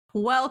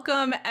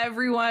Welcome,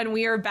 everyone.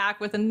 We are back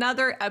with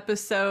another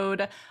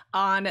episode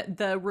on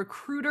the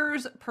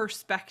recruiter's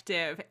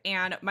perspective.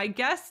 And my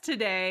guest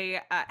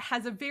today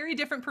has a very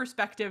different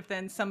perspective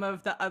than some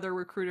of the other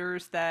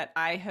recruiters that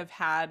I have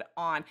had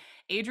on.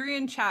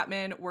 Adrian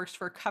Chapman works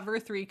for Cover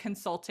 3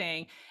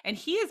 Consulting, and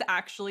he is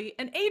actually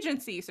an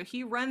agency. So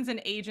he runs an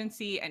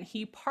agency and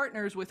he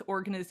partners with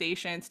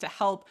organizations to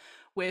help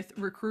with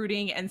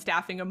recruiting and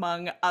staffing,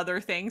 among other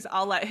things.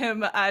 I'll let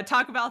him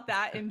talk about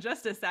that in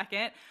just a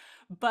second.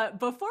 But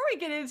before we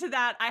get into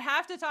that, I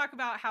have to talk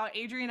about how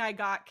Adrian and I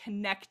got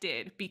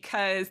connected,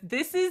 because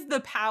this is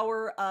the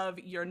power of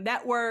your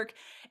network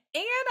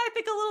and I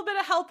think a little bit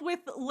of help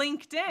with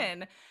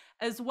LinkedIn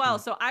as well.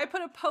 So I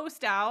put a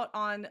post out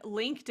on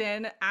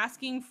LinkedIn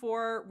asking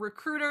for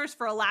recruiters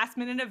for a last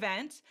minute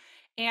event.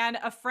 And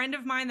a friend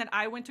of mine that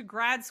I went to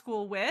grad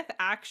school with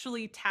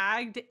actually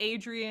tagged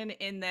Adrian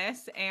in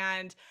this.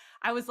 And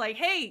I was like,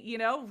 hey,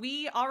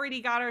 we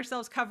already got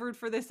ourselves covered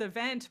for this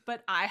event,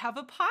 but I have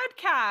a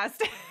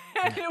podcast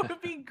and it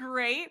would be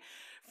great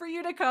for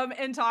you to come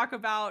and talk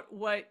about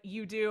what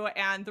you do.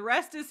 And the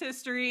rest is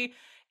history.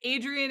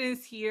 Adrian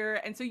is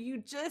here. And so you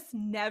just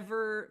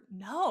never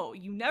know.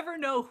 You never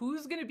know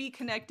who's going to be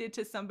connected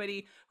to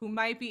somebody who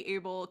might be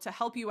able to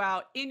help you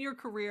out in your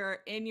career,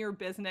 in your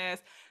business.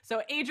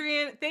 So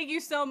Adrian, thank you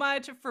so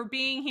much for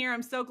being here.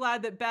 I'm so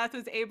glad that Beth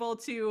was able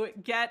to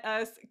get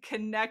us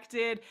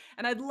connected.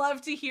 And I'd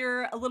love to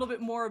hear a little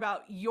bit more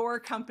about your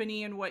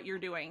company and what you're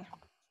doing.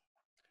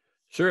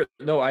 Sure.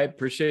 No, I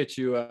appreciate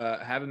you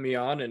having me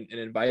on and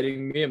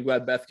inviting me. I'm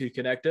glad Beth could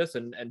connect us.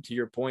 And to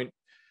your point,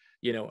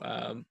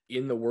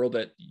 in the world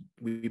that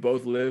we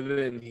both live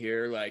in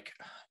here, like,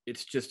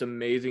 it's just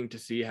amazing to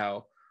see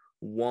how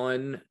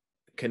one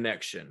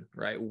connection,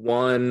 right?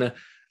 One,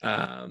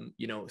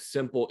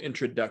 simple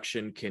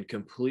introduction can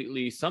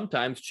completely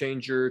sometimes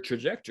change your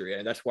trajectory.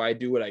 And that's why I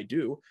do what I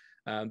do,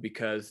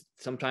 because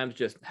sometimes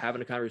just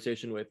having a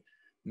conversation with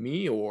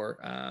me or,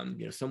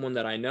 someone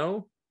that I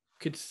know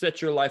could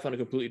set your life on a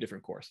completely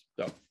different course.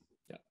 So,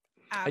 yeah.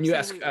 Absolutely. And you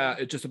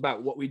ask just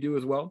about what we do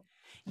as well.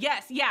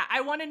 Yes. Yeah.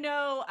 I want to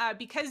know,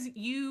 because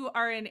you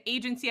are an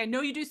agency, I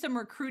know you do some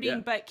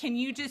recruiting, but can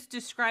you just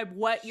describe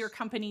what your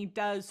company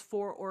does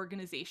for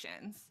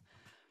organizations?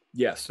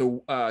 Yeah.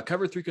 So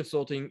Cover 3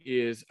 Consulting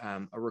is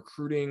a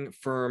recruiting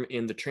firm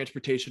in the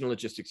transportation and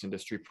logistics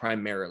industry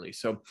primarily.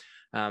 So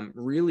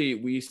really,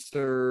 we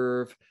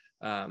serve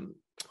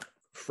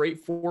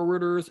freight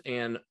forwarders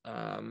and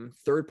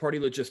third-party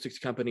logistics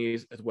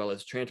companies, as well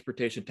as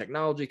transportation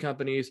technology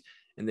companies,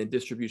 and then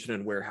distribution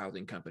and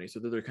warehousing companies. So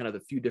those are kind of the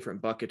few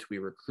different buckets we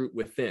recruit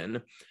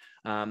within.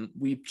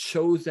 We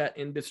chose that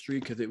industry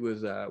because it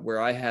was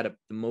where I had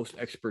the most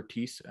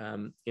expertise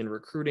in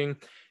recruiting.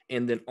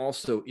 And then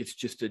also it's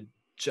just a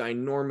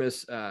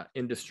ginormous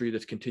industry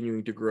that's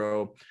continuing to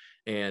grow.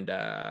 And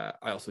I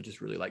also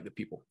just really like the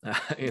people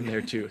in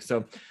there too.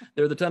 So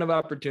there's a ton of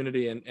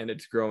opportunity and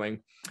it's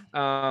growing.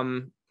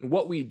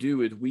 What we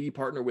do is we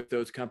partner with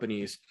those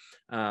companies,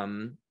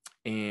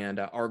 and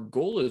our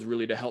goal is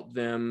really to help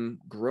them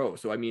grow.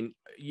 So, I mean,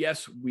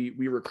 yes, we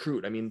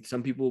recruit. I mean,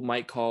 some people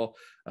might call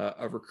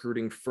a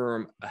recruiting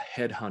firm a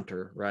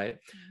headhunter, right?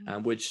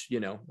 Mm-hmm. Which,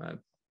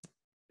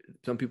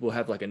 some people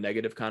have like a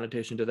negative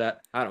connotation to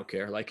that. I don't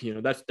care. Like,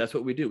 that's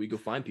what we do. We go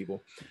find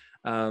people.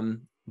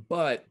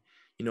 But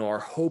our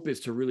hope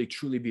is to really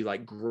truly be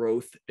like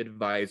growth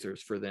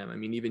advisors for them. I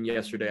mean, even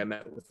yesterday I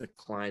met with a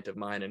client of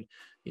mine, and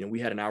we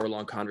had an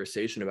hour-long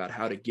conversation about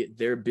how to get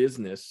their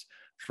business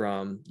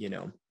from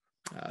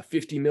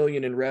 50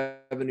 million in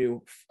revenue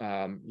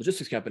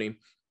logistics company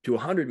to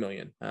 100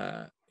 million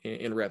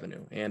in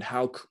revenue, and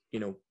how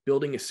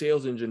building a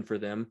sales engine for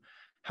them,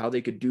 how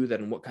they could do that,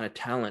 and what kind of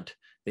talent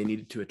they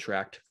needed to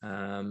attract,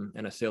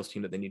 and a sales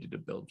team that they needed to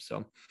build.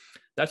 So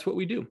that's what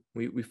we do.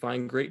 We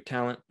find great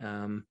talent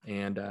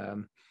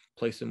and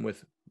place them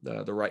with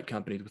the right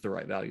companies with the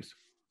right values.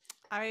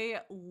 I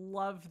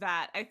love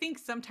that. I think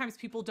sometimes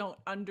people don't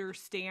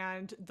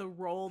understand the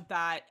role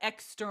that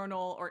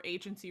external or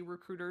agency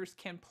recruiters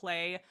can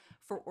play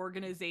for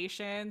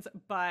organizations,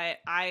 but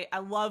I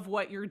love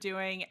what you're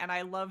doing, and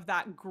I love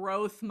that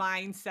growth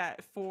mindset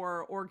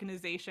for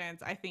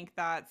organizations. I think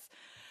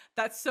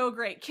that's so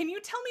great. Can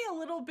you tell me a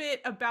little bit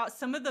about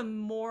some of the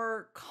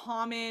more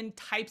common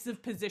types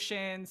of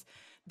positions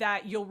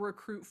that you'll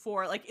recruit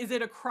for? Like, is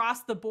it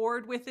across the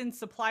board within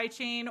supply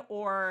chain,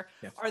 or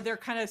are there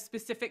kind of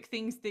specific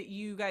things that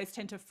you guys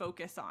tend to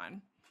focus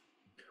on?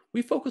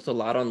 We focus a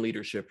lot on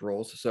leadership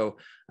roles. So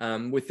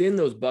within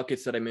those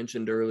buckets that I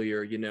mentioned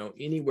earlier,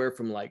 anywhere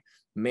from like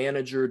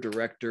manager,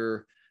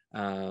 director,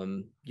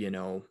 team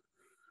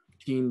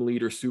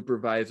leader,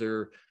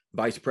 supervisor,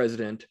 vice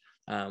president.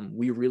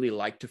 We really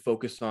like to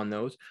focus on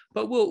those,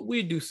 but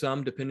we do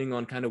some depending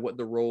on kind of what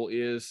the role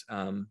is,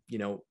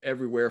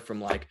 everywhere from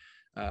like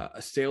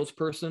a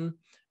salesperson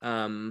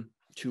to,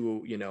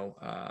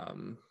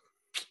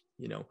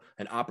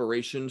 an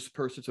operations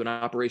person, so an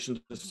operations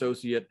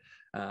associate,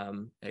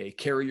 a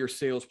carrier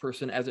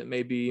salesperson, as it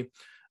may be,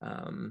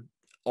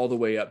 all the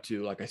way up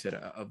to, like I said,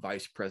 a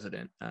vice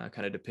president,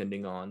 kind of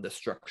depending on the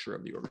structure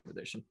of the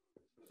organization.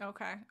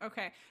 Okay.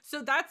 Okay.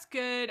 So that's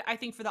good, I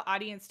think, for the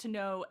audience to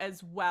know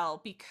as well,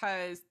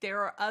 because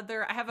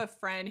I have a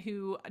friend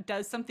who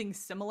does something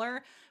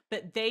similar,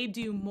 but they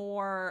do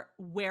more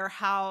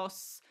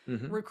warehouse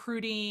Mm-hmm.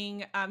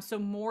 recruiting. So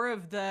more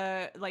of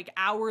the like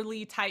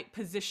hourly type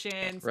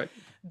positions Right.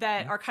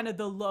 that Mm-hmm. are kind of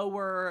the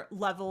lower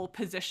level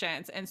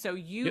positions. And so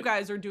you Yep.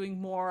 guys are doing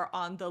more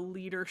on the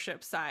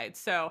leadership side.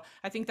 So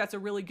I think that's a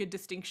really good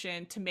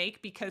distinction to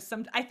make, because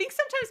I think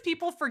sometimes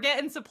people forget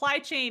in supply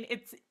chain,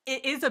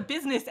 it is a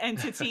business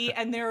entity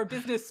and there are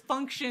business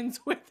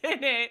functions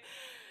within it,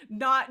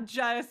 not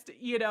just,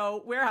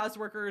 warehouse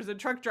workers and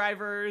truck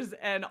drivers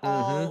and Mm-hmm.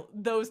 all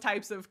those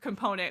types of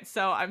components.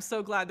 So I'm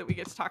so glad that we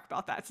get to talk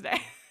about that today.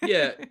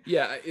 Yeah,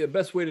 yeah. The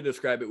best way to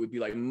describe it would be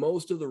like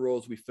most of the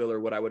roles we fill are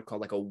what I would call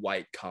like a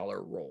white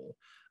collar role,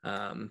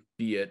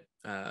 be it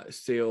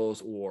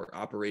sales or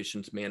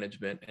operations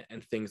management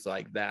and things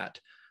like that.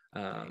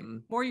 Right.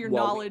 More your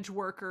While we, knowledge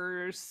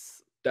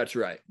workers, that's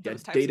right. Yeah,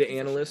 those types of data positions.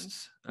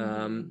 analysts,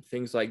 Mm-hmm.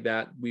 things like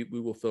that. We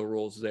will fill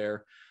roles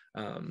there.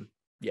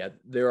 Yeah,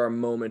 there are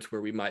moments where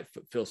we might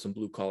fill some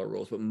blue collar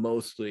roles, but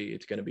mostly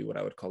it's going to be what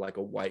I would call like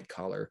a white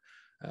collar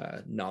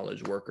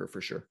knowledge worker for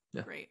sure.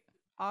 Yeah. Great.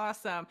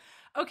 Awesome.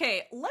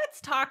 Okay, let's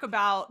talk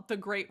about the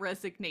Great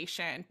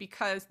Resignation,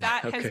 because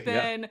that has Okay.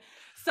 Yeah. been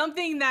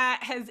something that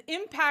has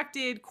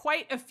impacted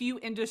quite a few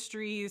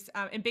industries.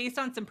 And based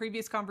on some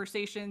previous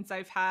conversations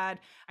I've had,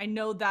 I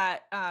know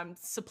that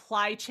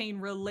supply chain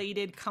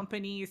related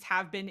companies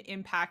have been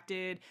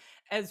impacted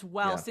as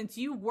well. Yeah. Since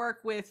you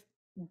work with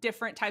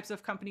different types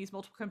of companies,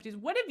 multiple companies,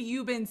 what have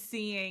you been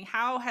seeing?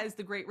 How has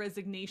the Great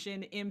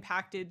Resignation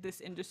impacted this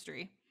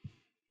industry?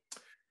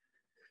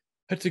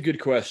 That's a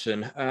good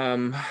question.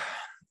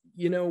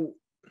 You know,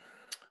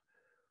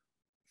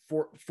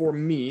 for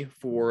me,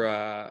 for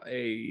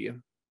a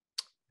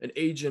an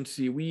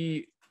agency,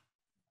 we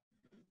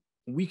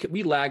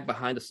lag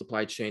behind the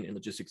supply chain and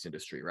logistics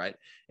industry, right?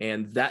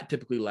 And that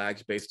typically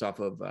lags based off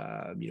of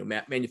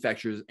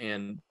manufacturers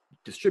and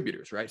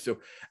distributors, right? So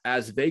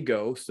as they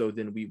go, so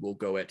then we will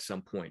go at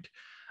some point.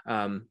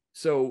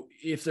 So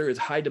if there is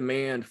high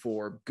demand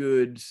for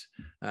goods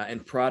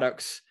and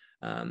products,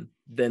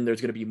 then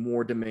there's going to be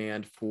more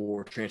demand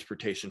for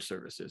transportation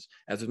services.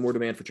 As there's more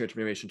demand for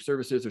transportation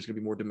services, there's going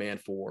to be more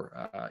demand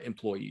for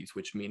employees,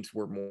 which means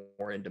we're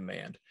more in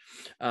demand.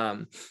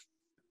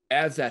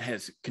 As that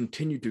has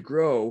continued to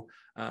grow,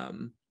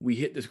 we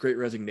hit this Great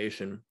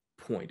Resignation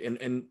point.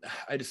 And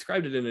I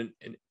described it in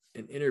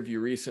an interview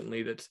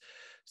recently that's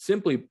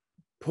simply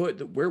put,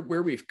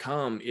 where we've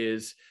come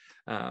is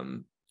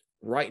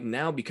right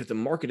now, because the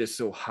market is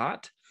so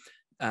hot,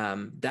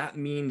 that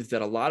means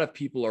that a lot of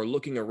people are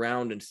looking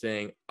around and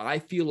saying, I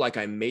feel like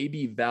I may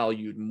be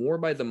valued more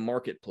by the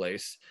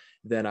marketplace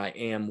than I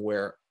am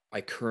where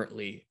I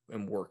currently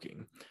am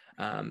working.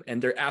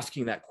 And they're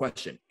asking that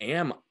question,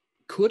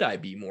 could I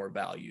be more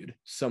valued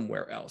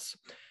somewhere else?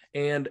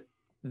 And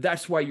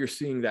that's why you're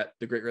seeing that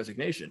the Great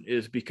Resignation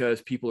is,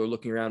 because people are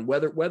looking around,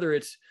 whether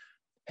it's,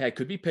 hey, I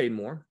could be paid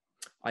more,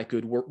 I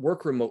could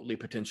work remotely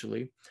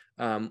potentially,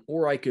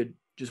 or I could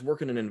just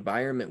work in an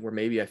environment where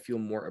maybe I feel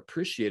more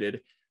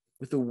appreciated.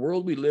 With the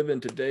world we live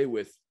in today,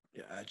 with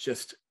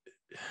just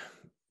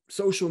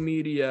social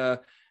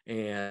media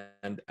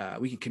and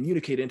we can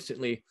communicate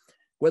instantly,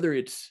 whether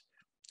it's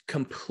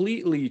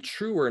completely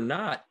true or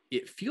not,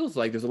 it feels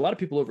like there's a lot of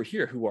people over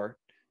here who are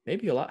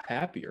maybe a lot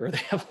happier. They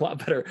have a lot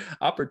better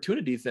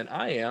opportunities than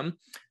I am.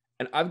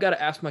 And I've got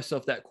to ask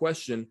myself that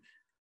question.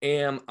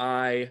 Am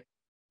I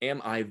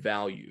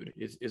valued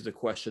is the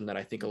question that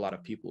I think a lot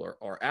of people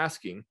are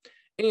asking.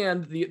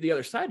 And the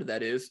other side of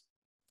that is,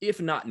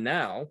 if not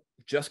now,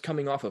 just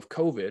coming off of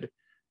COVID,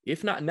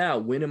 if not now,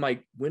 when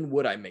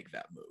would I make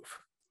that move?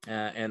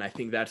 And I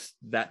think that's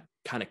that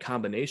kind of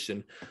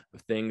combination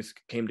of things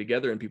came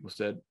together, and people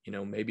said,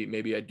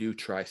 maybe I do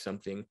try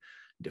something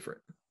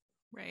different.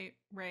 Right,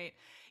 right.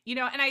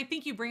 And I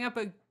think you bring up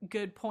a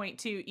good point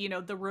too.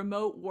 The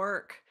remote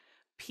work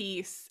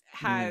piece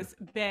Mm. has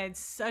been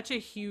such a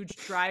huge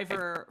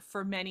driver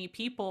for many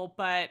people.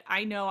 But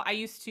I know I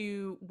used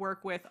to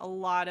work with a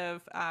lot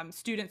of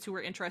students who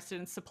were interested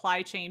in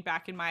supply chain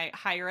back in my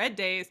higher ed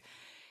days.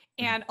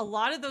 And a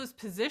lot of those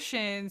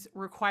positions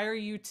require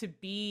you to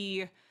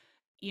be,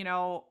 you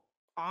know,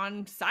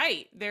 on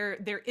site.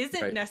 There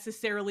isn't Right,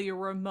 necessarily a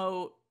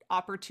remote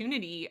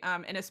opportunity.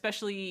 And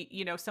especially,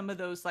 some of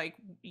those, like,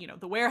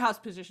 the warehouse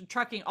position,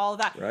 trucking, all of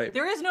that. right.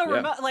 There is no Yeah.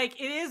 remote, like,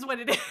 it is what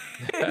it is.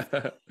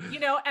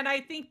 And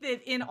I think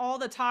that in all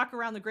the talk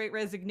around the Great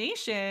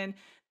Resignation,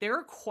 there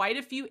are quite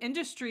a few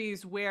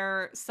industries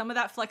where some of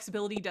that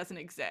flexibility doesn't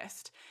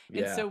exist. And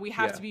Yeah, so we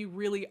have yeah. to be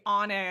really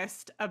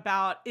honest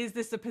about, is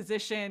this a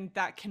position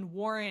that can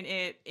warrant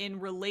it in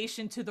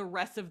relation to the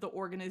rest of the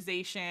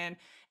organization?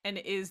 And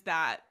is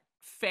that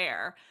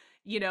fair?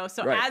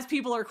 So Right. as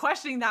people are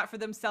questioning that for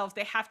themselves,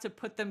 they have to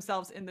put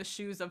themselves in the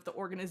shoes of the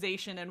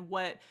organization and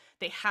what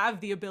they have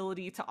the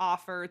ability to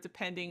offer,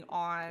 depending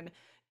on,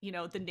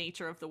 the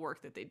nature of the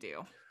work that they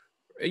do.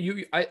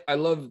 I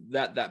love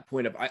that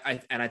point of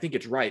and I think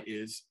it's right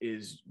is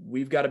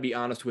we've got to be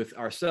honest with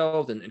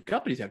ourselves, and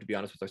companies have to be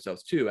honest with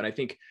ourselves too. And I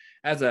think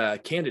as a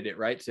candidate,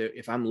 right, so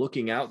if I'm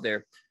looking out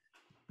there,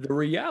 the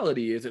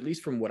reality is, at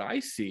least from what I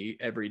see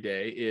every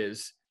day,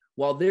 is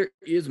while there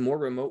is more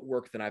remote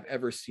work than I've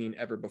ever seen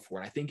ever before,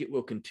 and I think it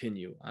will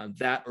continue,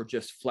 that or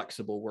just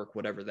flexible work,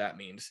 whatever that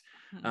means.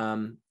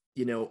 um,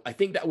 I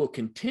think that will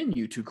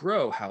continue to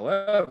grow.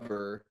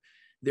 However,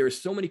 there are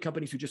so many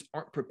companies who just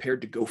aren't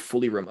prepared to go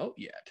fully remote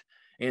yet.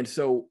 And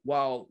so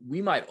while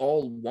we might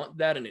all want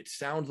that, and it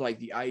sounds like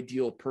the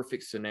ideal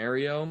perfect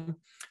scenario,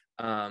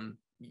 um,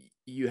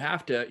 you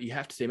have to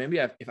say, maybe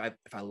if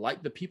I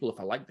like the people, if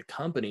I like the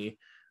company,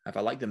 if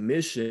I like the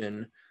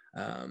mission,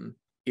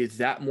 is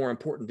that more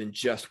important than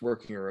just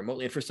working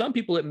remotely? And for some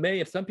people it may,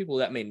 and some people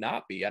that may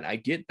not be, and I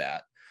get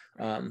that.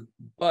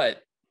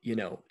 But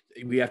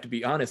we have to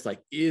be honest,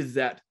 like, is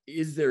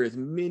there as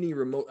many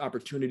remote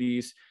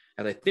opportunities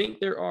as I think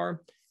there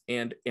are?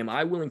 And am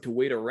I willing to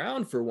wait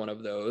around for one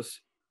of those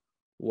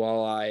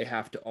while I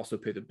have to also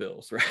pay the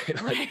bills,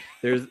 right? Like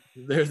there's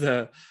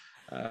a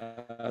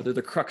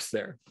crux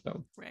there.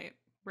 So.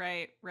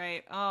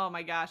 Right. Oh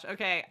my gosh.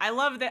 Okay. I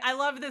love that. I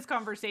love this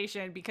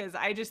conversation because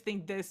I just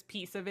think this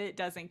piece of it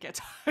doesn't get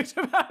talked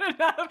about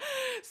enough.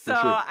 So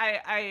For sure.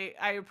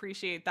 I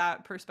appreciate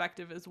that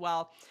perspective as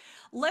well.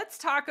 Let's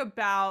talk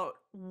about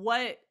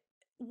what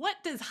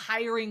does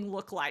hiring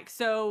look like?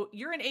 So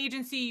you're an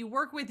agency, you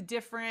work with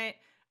different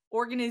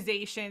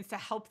organizations to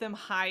help them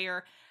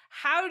hire.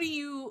 How do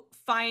you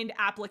find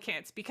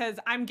applicants? Because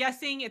I'm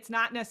guessing it's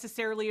not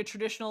necessarily a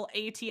traditional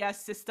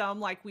ATS system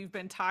like we've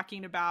been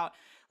talking about.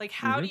 Like,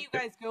 how do you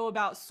Yep. guys go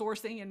about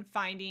sourcing and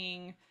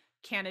finding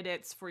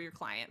candidates for your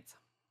clients?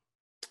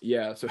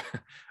 Yeah. So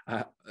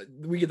uh,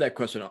 we get that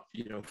question,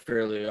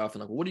 fairly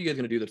often. Like, what are you guys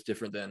going to do that's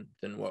different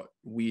than what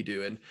we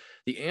do? And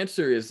the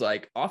answer is,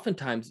 like,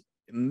 oftentimes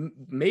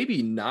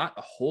maybe not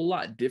a whole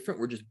lot different.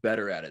 We're just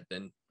better at it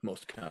than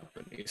most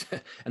companies.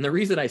 And the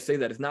reason I say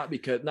that is not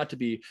to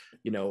be,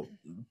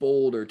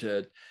 bold or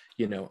to,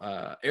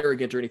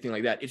 arrogant or anything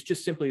like that. It's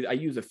just simply, I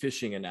use a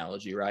fishing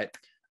analogy, right?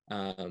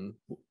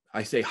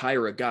 I say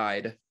hire a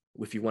guide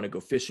if you want to go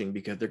fishing,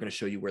 because they're going to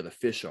show you where the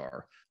fish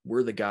are.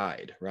 We're the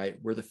guide, right?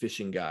 We're the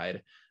fishing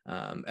guide,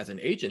 as an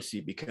agency,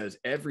 because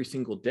every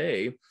single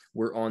day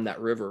we're on that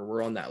river,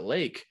 we're on that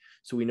lake.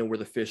 So we know where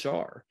the fish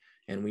are.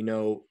 And we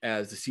know,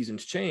 as the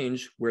seasons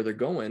change, where they're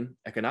going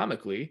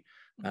economically,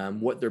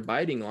 what they're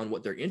biting on,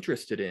 what they're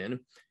interested in.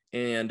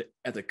 And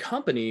as a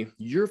company,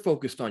 you're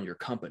focused on your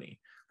company,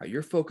 right?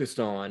 You're focused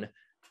on,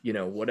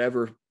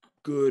 whatever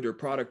good or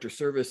product or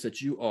service that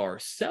you are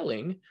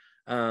selling.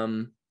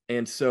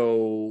 And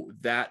so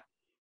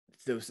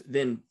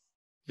then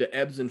the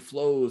ebbs and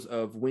flows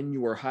of when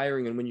you are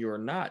hiring and when you are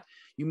not,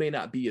 you may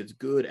not be as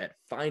good at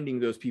finding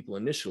those people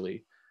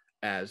initially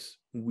as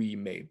we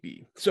may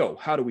be. So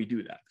how do we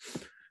do that?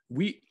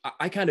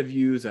 I kind of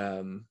use,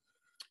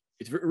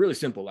 it's really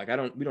simple. Like,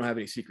 we don't have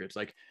any secrets.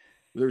 Like,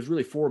 there's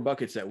really 4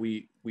 buckets that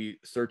we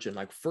search in.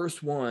 Like,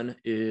 first one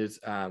is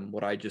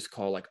what I just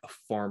call like a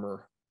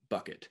farmer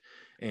bucket,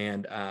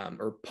 and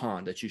or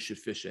pond that you should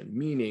fish in,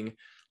 meaning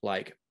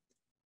like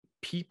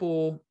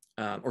people,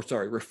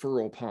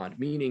 referral pond,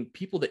 meaning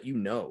people that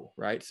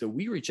right? So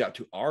we reach out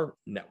to our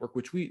network,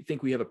 which we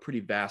think we have a pretty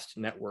vast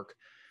network,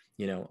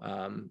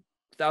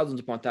 thousands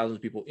upon thousands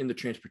of people in the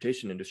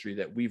transportation industry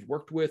that we've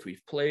worked with,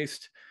 we've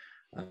placed,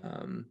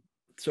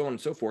 so on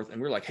and so forth.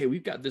 And we're like, hey,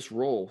 we've got this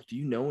role. Do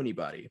you know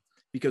anybody?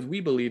 Because we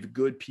believe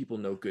good people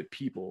know good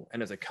people.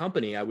 And as a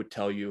company, I would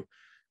tell you,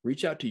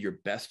 reach out to your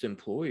best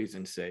employees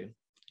and say,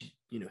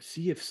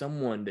 see if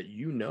someone that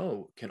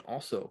can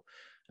also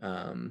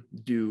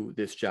do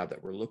this job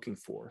that we're looking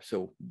for.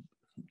 So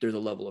there's a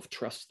level of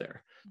trust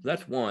there. So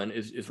that's one,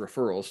 is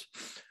referrals.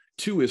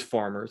 2 is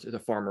farmers, is a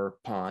farmer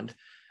pond.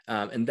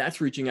 And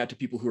that's reaching out to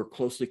people who are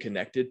closely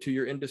connected to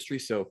your industry.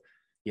 So,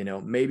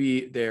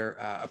 maybe they're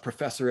a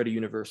professor at a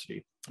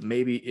university.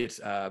 Maybe it's,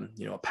 a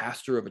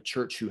pastor of a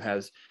church who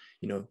has,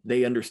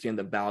 they understand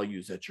the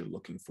values that you're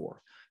looking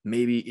for.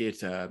 Maybe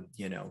it's a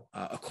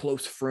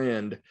close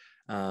friend,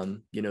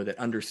 that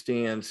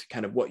understands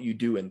kind of what you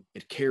do and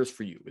it cares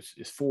for you,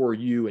 is for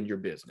you and your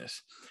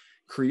business.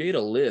 Create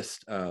a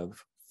list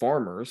of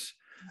farmers,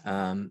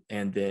 and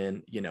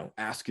then,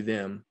 ask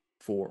them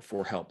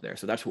for help there.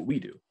 So that's what we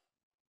do.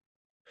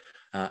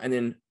 And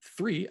then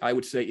 3, I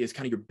would say, is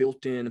kind of your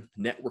built-in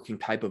networking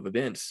type of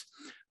events,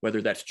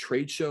 whether that's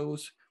trade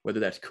shows, whether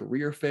that's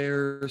career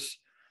fairs,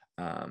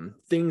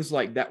 things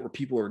like that, where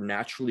people are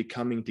naturally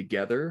coming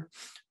together.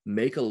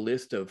 Make a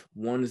list of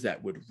ones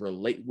that would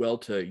relate well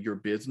to your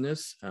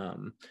business.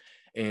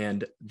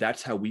 And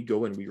that's how we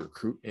go and we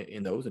recruit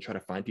in those and try to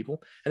find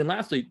people. And then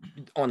lastly,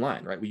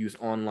 online, right? We use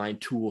online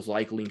tools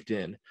like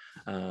LinkedIn,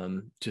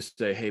 to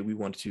say, hey, we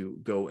want to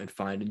go and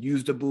find and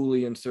use the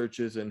Boolean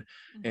searches and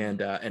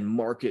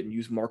market and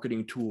use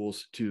marketing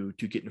tools to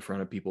get in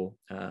front of people,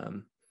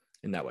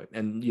 in that way.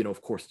 And,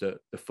 of course, the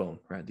phone,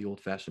 right? The old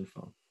fashioned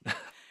phone.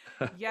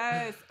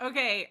 Yes.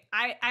 Okay.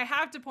 I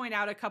have to point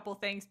out a couple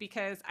things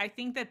because I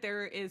think that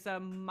there is a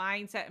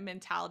mindset and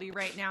mentality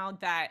right now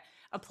that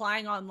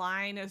applying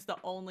online is the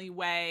only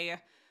way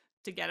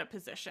to get a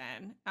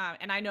position.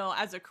 And I know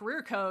as a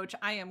career coach,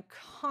 I am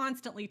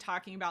constantly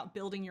talking about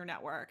building your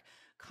network,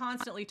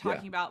 constantly Yeah.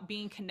 talking about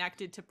being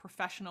connected to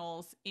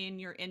professionals in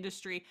your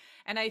industry.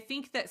 And I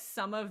think that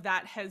some of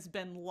that has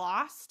been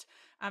lost.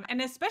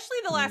 And especially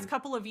the last Mm.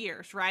 couple of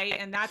years, right?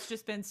 And that's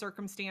just been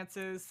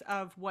circumstances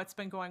of what's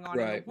been going on in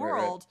the Right, right, right.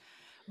 world.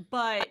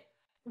 But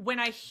when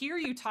I hear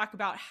you talk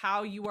about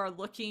how you are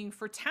looking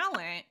for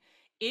talent,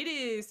 it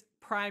is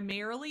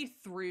primarily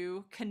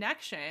through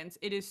connections.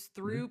 It is Mhm.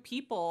 through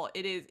people.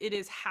 It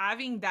is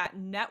having that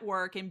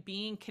network and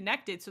being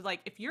connected. So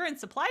like if you're in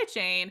supply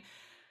chain,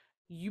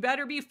 you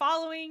better be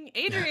following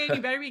Adrian.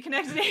 You better be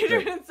connected to Right.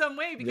 Adrian in some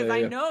way Yeah, because yeah, I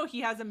yeah. know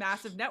he has a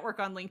massive network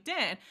on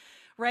LinkedIn.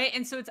 Right.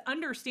 And so it's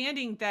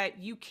understanding that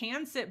you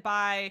can sit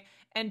by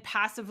and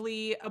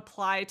passively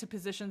apply to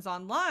positions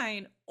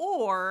online,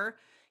 or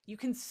you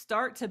can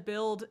start to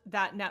build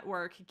that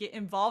network, get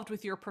involved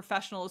with your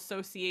professional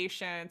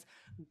associations,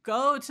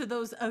 go to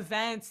those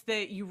events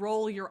that you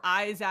roll your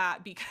eyes at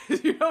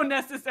because you don't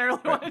necessarily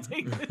Right. want to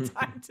take the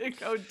time to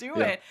go do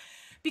Yeah. it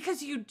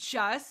because you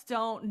just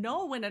don't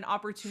know when an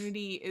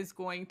opportunity is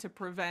going to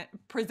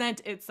present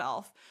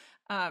itself.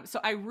 So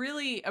I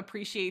really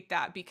appreciate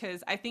that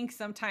because I think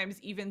sometimes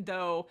even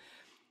though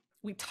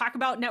we talk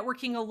about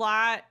networking a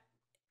lot,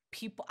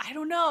 people, I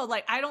don't know,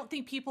 like I don't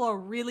think people are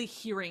really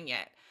hearing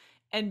it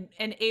and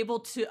able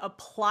to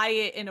apply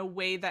it in a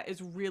way that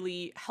is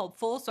really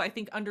helpful. So I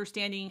think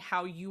understanding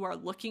how you are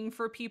looking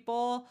for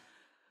people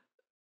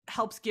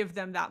helps give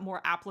them that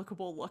more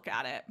applicable look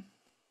at it.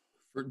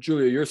 For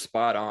Julia, you're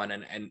spot on.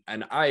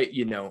 And I,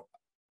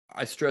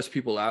 I stress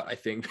people out. I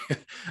think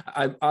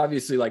I'm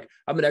obviously like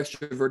I'm an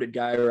extroverted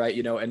guy, right?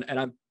 And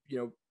I'm,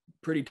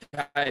 pretty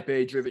type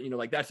A driven,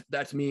 like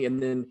that's me. And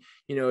then,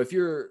 if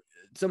you're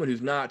someone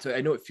who's not,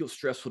 I know it feels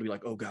stressful to be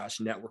like, oh gosh,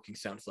 networking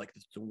sounds like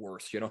it's the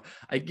worst,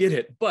 I get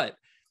it. But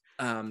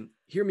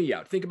hear me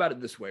out. Think about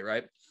it this way,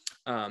 right?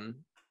 Um,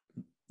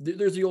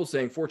 there's the old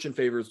saying, fortune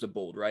favors the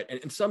bold, right?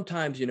 And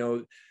sometimes,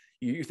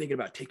 you're thinking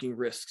about taking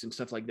risks and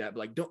stuff like that, but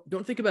like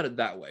don't think about it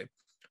that way.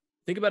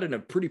 Think about it in a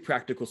pretty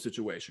practical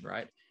situation,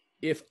 right?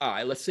 If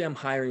let's say I'm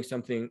hiring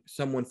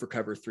someone for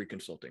Cover 3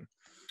 consulting,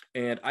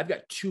 and I've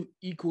got two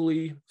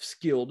equally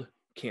skilled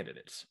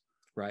candidates,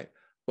 right?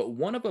 But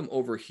one of them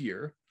over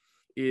here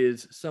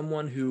is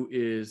someone who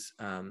is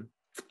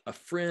a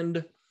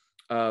friend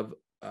of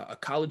a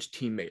college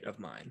teammate of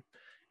mine.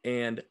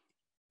 And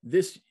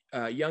this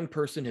young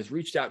person has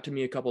reached out to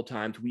me a couple of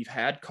times. We've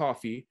had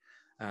coffee,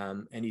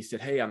 and he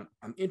said, "Hey, I'm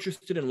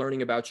interested in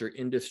learning about your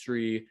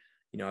industry.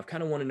 I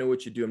kind of want to know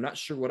what you do. I'm not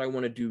sure what I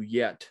want to do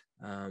yet,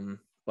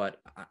 but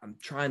I'm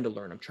trying to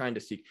learn. I'm trying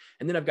to seek."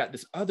 And then I've got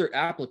this other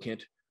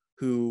applicant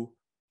who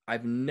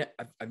I've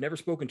never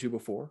spoken to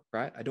before,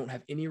 right? I don't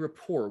have any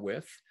rapport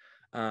with,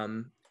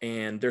 and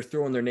they're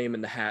throwing their name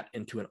in the hat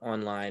into an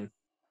online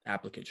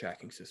applicant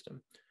tracking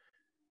system.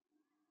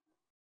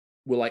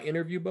 Will I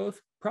interview both?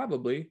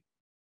 Probably.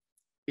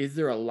 Is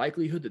there a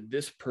likelihood that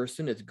this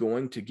person is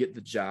going to get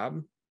the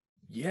job?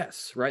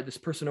 Yes, right. This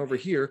person over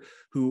Right. here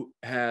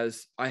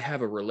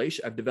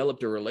I've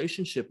developed a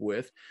relationship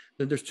with,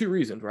 then there's two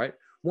reasons, right?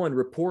 One,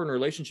 rapport and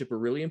relationship are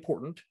really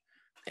important.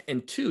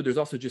 And two, there's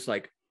also just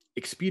like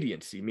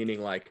expediency,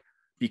 meaning like,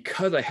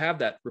 because I have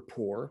that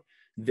rapport,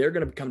 they're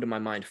going to come to my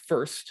mind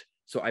first.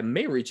 So I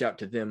may reach out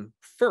to them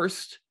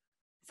first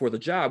for the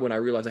job when I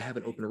realize I have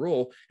an open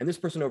role. And this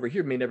person over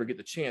here may never get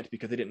the chance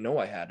because they didn't know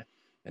I had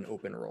an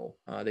open role.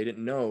 They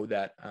didn't know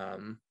that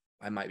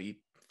I might be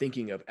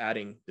thinking of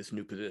adding this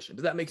new position.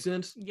 Does that make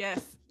sense?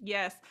 Yes,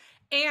 yes.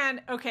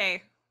 And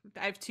okay,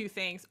 I have two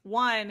things.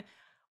 One,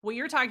 what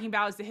you're talking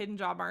about is the hidden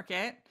job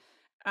market,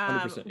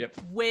 100%. Yep.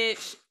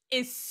 which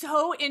is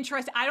so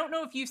interesting. I don't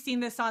know if you've seen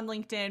this on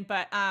LinkedIn,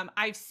 but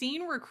I've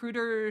seen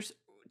recruiters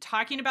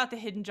talking about the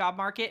hidden job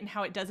market and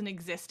how it doesn't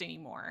exist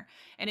anymore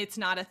and it's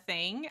not a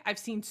thing. I've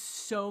seen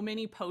so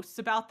many posts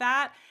about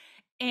that.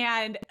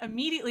 And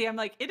immediately I'm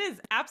like, it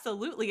is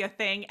absolutely a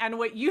thing. And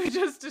what you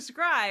just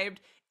described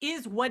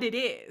is what it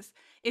is.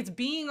 It's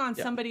being on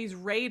Yeah, somebody's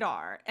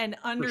radar and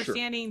for sure.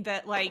 understanding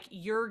that, like,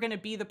 you're going to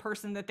be the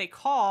person that they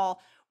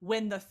call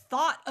when the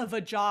thought of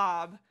a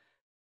job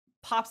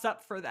pops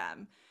up for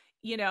them,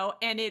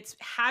 and it's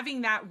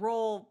having that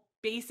role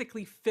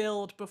basically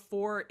filled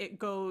before it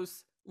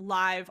goes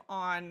live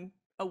on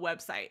a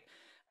website.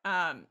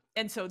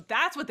 And so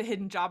that's what the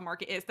hidden job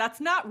market is. That's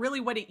not really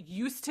what it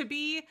used to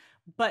be,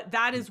 but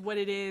that is what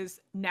it is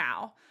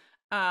now.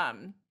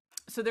 Um,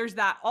 so there's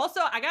that. Also,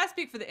 I gotta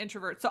speak for the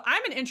introvert. So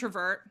I'm an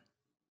introvert.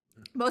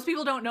 Most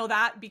people don't know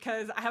that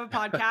because I have a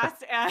podcast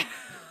and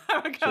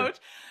I'm a Sure. coach,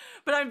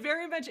 but I'm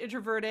very much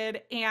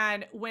introverted.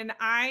 And when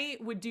I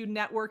would do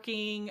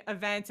networking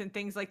events and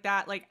things like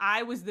that, like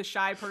I was the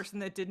shy person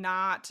that did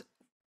not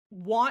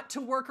want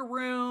to work a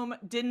room,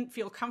 didn't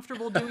feel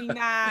comfortable doing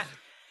that,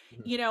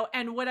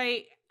 and what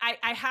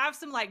I have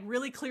some like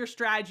really clear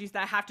strategies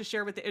that I have to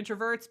share with the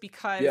introverts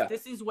because Yeah.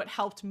 this is what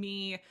helped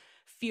me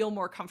feel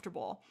more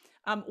comfortable.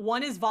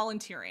 One is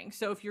volunteering.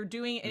 So if you're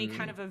doing any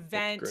kind of That's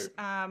event, great.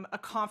 a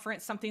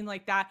conference, something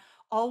like that,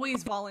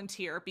 always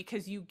volunteer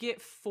because you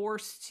get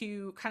forced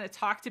to kind of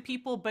talk to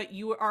people, but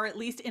you are at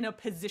least in a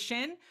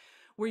position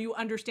where you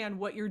understand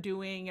what you're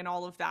doing and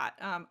all of that.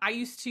 I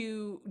used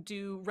to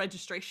do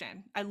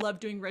registration. I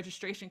love doing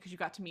registration because you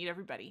got to meet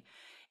everybody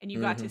and you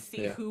got to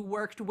see Yeah. who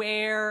worked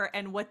where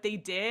and what they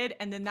did.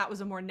 And then that was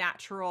a more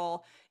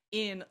natural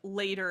in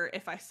later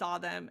if I saw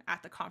them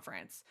at the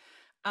conference.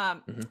 hmm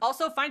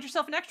Also, find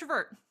yourself an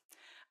extrovert.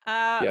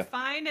 Yeah,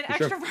 Find an for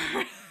sure.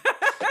 extrovert.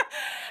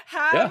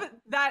 Yeah, Have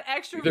that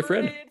be their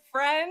friend. extroverted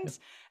friend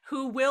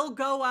who will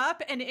go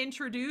up and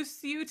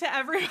introduce you to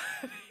everybody.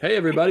 Hey,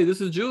 everybody,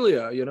 this is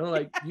Julia.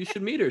 Like you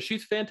should meet her.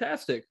 She's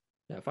fantastic.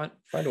 Yeah, find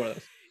one of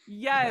those.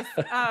 Yes,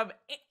 and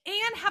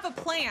have a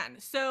plan.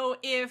 So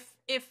if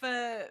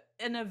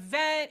an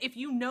event, if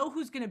you know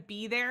who's going to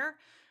be there,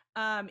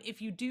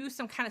 if you do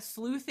some kind of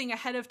sleuthing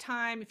ahead of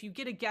time, if you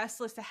get a guest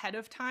list ahead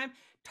of time,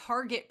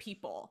 target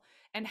people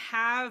and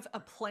have a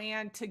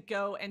plan to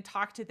go and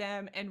talk to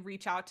them and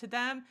reach out to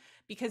them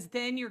because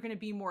then you're going to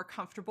be more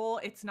comfortable.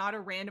 It's not a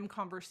random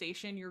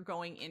conversation. You're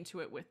going into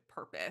it with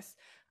purpose,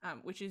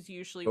 which is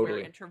usually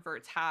where Totally.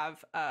 introverts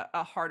have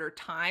a harder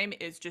time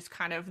is just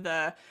kind of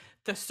the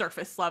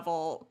surface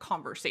level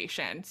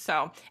conversation.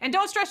 So, and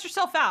don't stress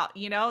yourself out,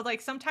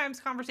 like sometimes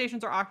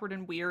conversations are awkward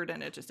and weird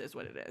and it just is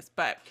what it is.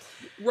 But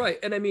Right.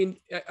 And I mean,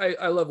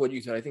 I love what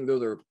you said. I think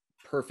those are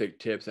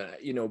perfect tips. And,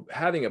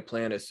 having a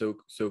plan is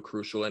so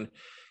crucial. And,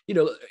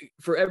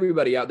 for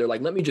everybody out there,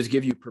 like, let me just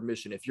give you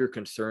permission. If you're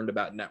concerned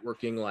about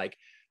networking, like,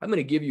 I'm going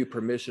to give you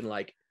permission,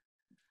 like,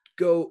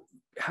 go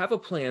have a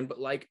plan, but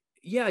like,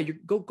 yeah, you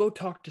go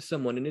talk to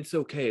someone and it's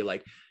okay.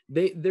 Like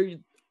they're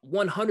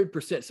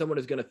 100% someone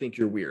is going to think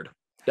you're weird.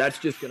 That's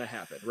just going to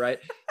happen. Right.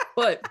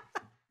 But,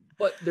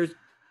 there's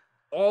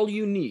all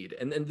you need.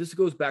 And this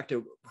goes back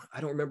to,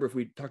 I don't remember if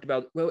we talked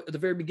about, well, at the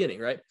very beginning,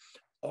 right?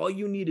 All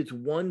you need is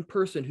one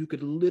person who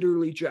could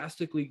literally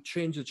drastically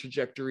change the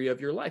trajectory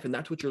of your life. And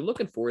that's what you're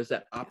looking for, is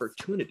that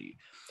opportunity.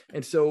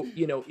 And so,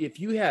 if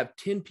you have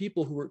 10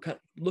 people who are kind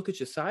of look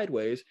at you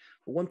sideways,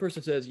 but one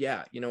person says,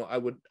 yeah, I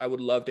would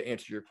love to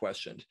answer your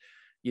questions,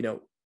 you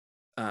know,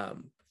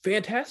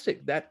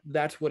 fantastic.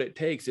 That's what it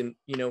takes. And,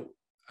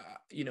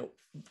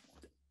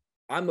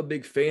 I'm a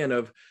big fan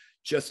of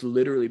just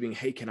literally being,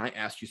 hey, can I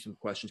ask you some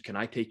questions? Can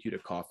I take you to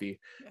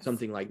coffee? yes.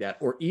 Something like that.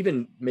 Or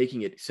even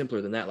making it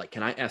simpler than that. Like,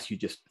 can I ask you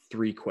just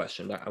 3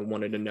 questions? I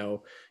wanted to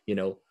know,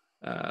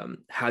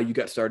 how you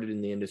got started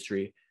in the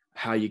industry,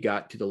 how you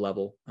got to the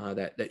level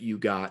that you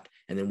got,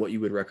 and then what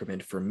you would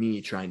recommend for me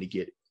trying to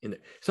get in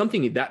there.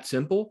 Something that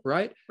simple,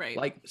 right? Right.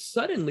 Like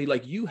suddenly,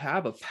 like you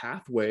have a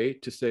pathway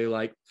to say,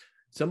 like,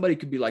 somebody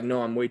could be like,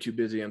 no, I'm way too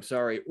busy, I'm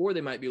sorry. Or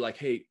they might be like,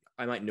 hey,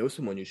 I might know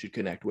someone you should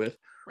connect with.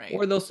 Right.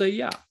 Or they'll say,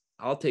 yeah,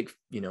 I'll take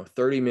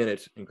 30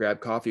 minutes and grab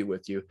coffee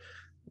with you.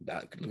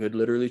 That could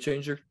literally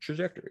change your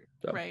trajectory.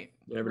 So Right.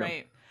 you never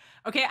Right.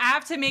 Okay, I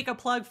have to make a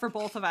plug for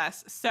both of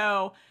us.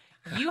 So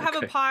you have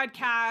a Okay.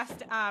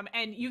 podcast,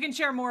 and you can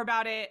share more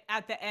about it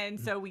at the end,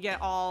 so we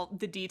get all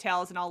the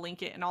details, and I'll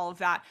link it and all of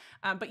that.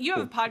 But you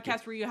have a Cool.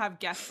 podcast where you have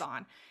guests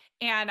on,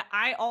 and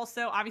I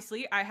also,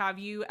 obviously, I have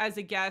you as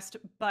a guest.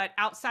 But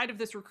outside of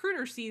this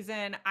recruiter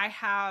season, I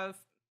have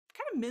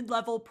kind of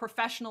mid-level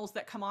professionals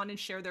that come on and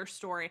share their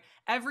story.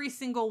 Every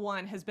single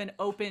one has been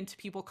open to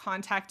people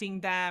contacting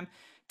them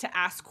to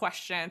ask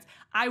questions.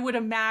 I would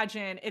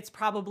imagine it's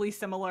probably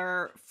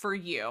similar for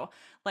you.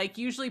 Like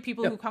usually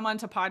people Yeah. who come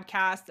onto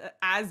podcasts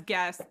as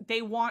guests,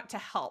 they want to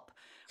help,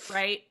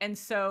 right? And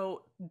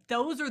so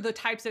those are the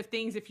types of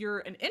things, if you're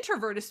an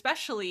introvert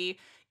especially,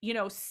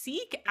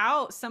 seek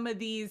out some of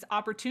these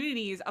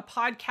opportunities, a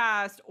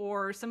podcast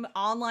or some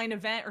online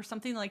event or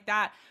something like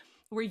that,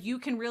 where you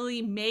can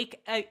really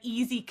make an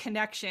easy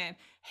connection.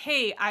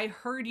 Hey, I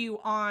heard you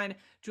on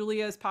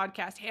Julia's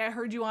podcast. Hey, I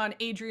heard you on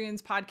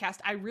Adrian's podcast.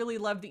 I really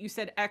love that you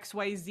said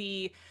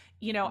XYZ.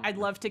 I'd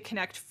love to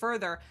connect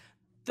further.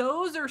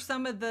 Those are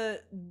some of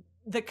the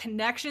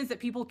connections that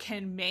people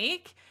can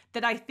make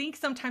that I think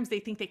sometimes they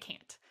think they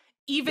can't.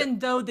 Even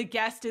though the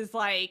guest is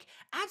like,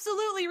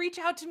 absolutely reach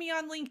out to me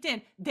on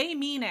LinkedIn. They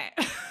mean it.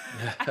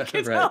 I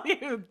can Right. tell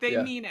you, they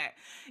Yeah. mean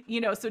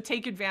it. So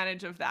take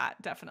advantage of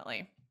that,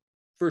 definitely.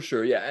 For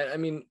sure. Yeah. I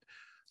mean,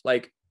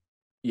 like,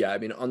 yeah, I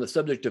mean, on the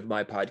subject of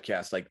my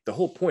podcast, like the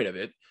whole point of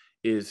it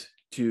is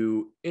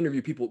to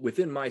interview people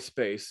within my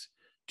space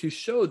to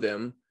show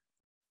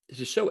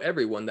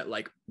everyone that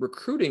like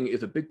recruiting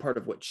is a big part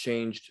of what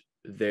changed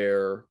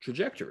their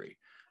trajectory.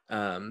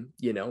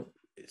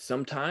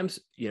 Sometimes,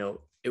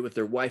 it was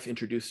their wife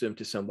introduced them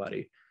to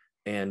somebody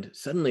and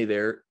suddenly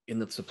they're in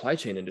the supply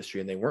chain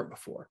industry and they weren't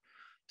before.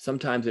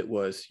 Sometimes it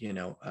was,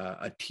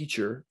 a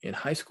teacher in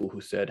high school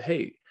who said,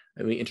 hey,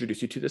 let me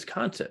introduce you to this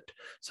concept.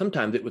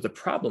 Sometimes it was a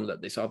problem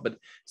that they solved, but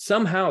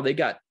somehow they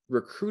got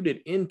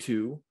recruited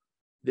into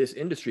this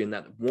industry in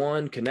that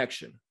one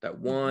connection, that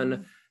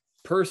one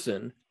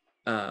person,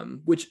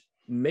 which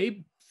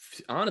may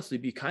honestly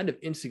be kind of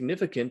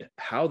insignificant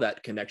how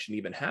that connection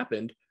even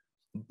happened,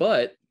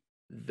 but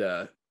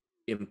the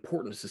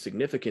importance, the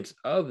significance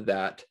of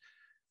that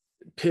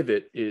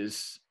pivot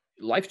is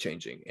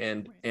life-changing.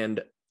 And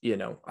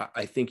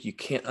I think you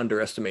can't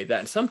underestimate that.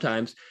 And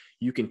sometimes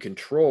you can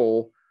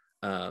control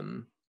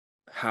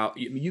how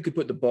you could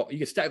put the ball, you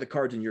can stack the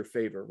cards in your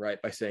favor,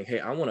 right? By saying, hey,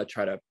 I want to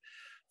try to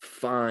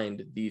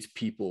find these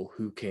people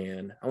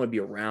I want to be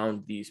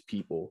around these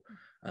people.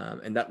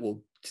 And that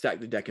will stack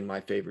the deck in my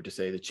favor to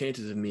say the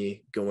chances of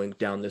me going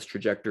down this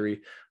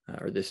trajectory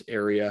or this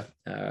area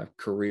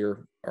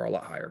career are a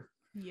lot higher.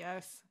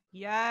 Yes.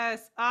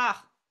 Yes.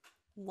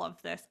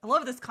 Love this. I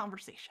love this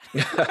conversation.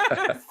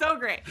 So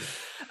great.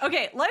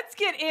 Okay, let's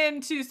get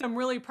into some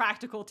really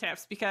practical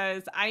tips,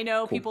 because I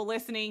know people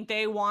listening,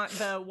 they want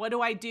what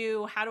do I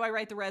do? How do I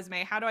write the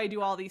resume? How do I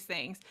do all these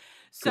things?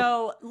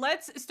 So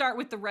let's start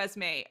with the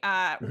resume.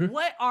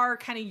 What are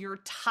kind of your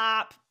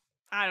top,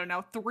 I don't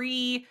know,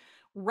 3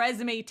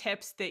 resume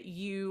tips that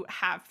you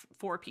have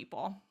for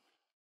people?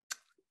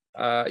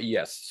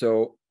 Yes.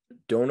 So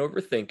don't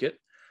overthink it.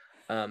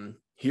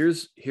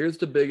 Here's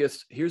the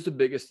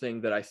biggest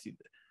thing that I see.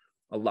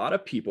 A lot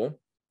of people,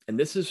 and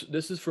this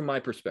is from my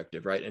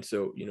perspective, right? And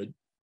so,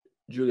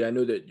 Julie, I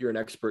know that you're an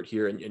expert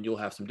here, and you'll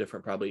have some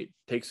different probably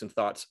takes and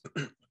thoughts.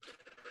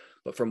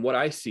 But from what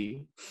I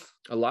see,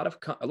 a lot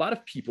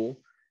of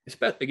people,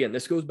 again,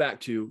 this goes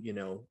back to,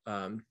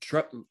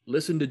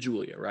 listen to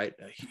Julia, right?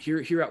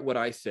 Hear out what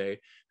I say,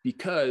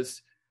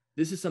 because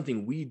this is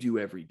something we do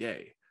every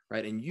day,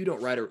 right? And you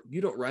don't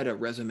write a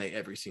resume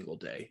every single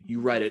day. You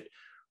write it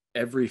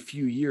every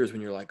few years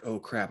when you're like, oh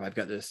crap, I've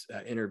got this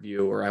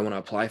interview, or I want to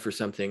apply for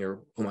something,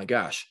 or oh my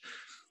gosh.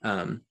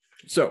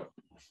 So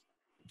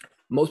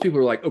most people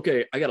are like,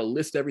 okay, I got to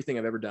list everything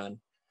I've ever done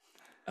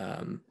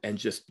and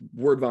just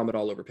word vomit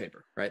all over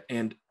paper, right?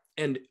 And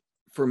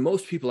for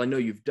most people, I know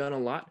you've done a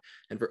lot,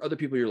 and for other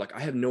people, you're like, I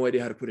have no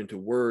idea how to put into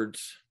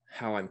words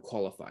how I'm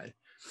qualified.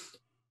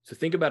 So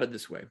think about it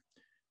this way.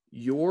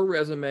 Your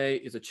resume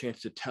is a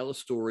chance to tell a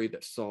story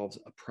that solves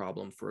a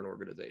problem for an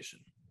organization.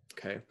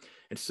 Okay.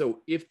 And so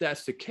if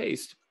that's the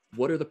case,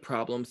 what are the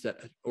problems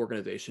that an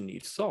organization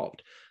needs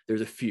solved?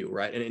 There's a few,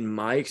 right? And in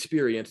my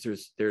experience,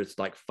 there's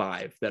like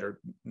 5 that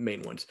are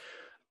main ones.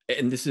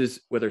 And this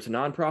is whether it's a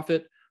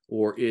nonprofit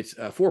or it's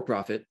a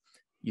for-profit,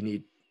 you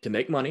need to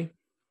make money,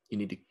 you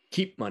need to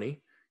keep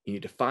money, you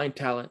need to find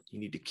talent, you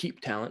need to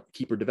keep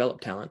or develop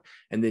talent,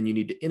 and then you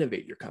need to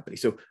innovate your company.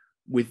 So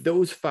with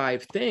those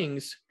 5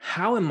 things,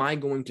 how am I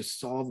going to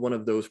solve one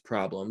of those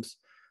problems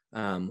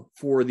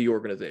for the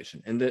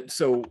organization? And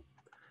so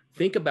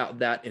think about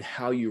that in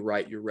how you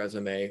write your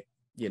resume,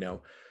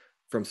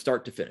 from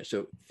start to finish.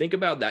 So think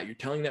about that. You're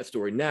telling that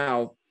story.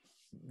 Now,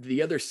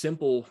 the other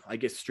simple, I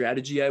guess,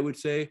 strategy I would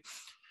say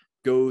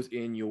goes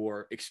in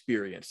your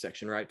experience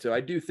section, right? So I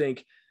do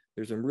think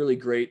there's some really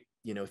great,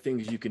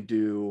 things you can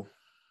do,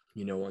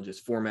 on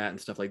just format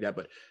and stuff like that,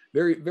 but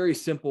very, very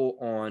simple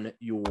on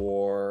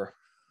your,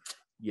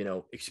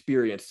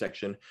 experience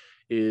section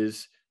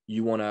is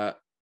you want to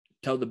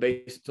tell the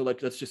base. So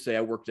let's just say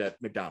I worked at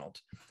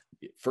McDonald's.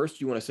 First,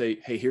 you want to say,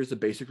 hey, here's the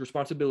basic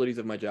responsibilities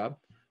of my job,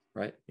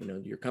 right?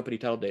 Your company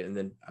title, date, and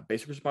then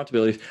basic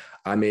responsibilities.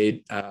 I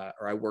made,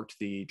 or I worked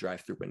the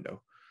drive-through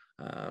window.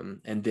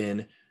 And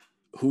then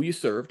who you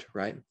served,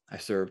 right? I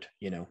served,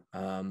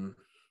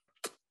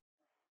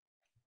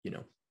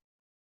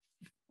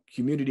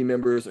 community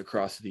members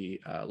across the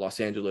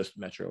Los Angeles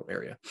metro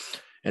area.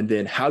 And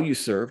then how you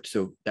served.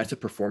 So that's a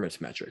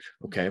performance metric.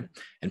 Okay.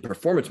 And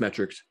performance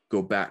metrics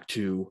go back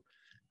to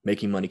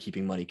making money,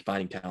 keeping money,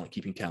 finding talent,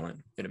 keeping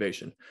talent,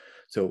 innovation.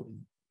 So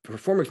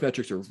performance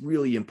metrics are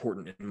really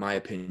important, in my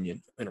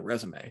opinion, in a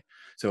resume.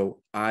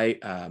 So I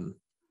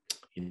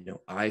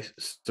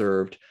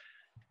served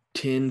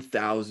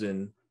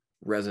 10,000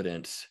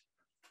 residents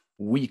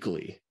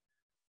weekly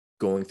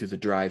going through the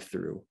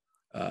drive-through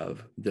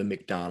of the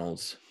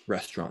McDonald's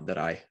restaurant that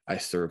I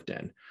served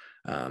in.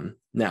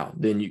 Now,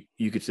 then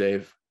you could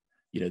say,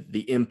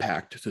 the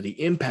impact. So the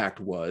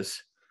impact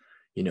was,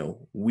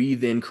 we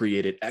then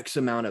created X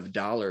amount of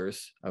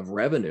dollars of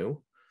revenue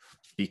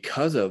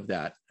because of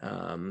that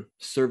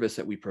service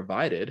that we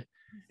provided.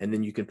 And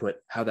then you can put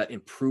how that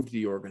improved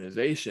the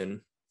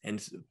organization.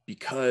 And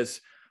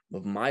because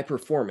of my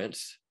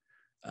performance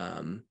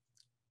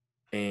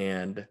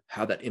and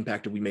how that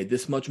impacted, we made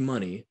this much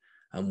money.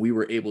 We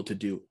were able to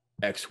do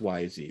X,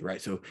 Y, Z, right?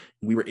 So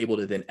we were able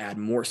to then add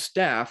more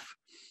staff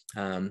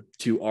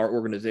to our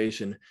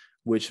organization,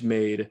 which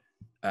made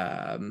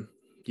us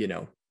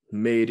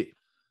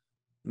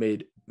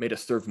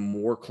serve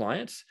more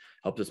clients,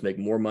 helped us make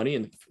more money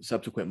in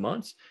subsequent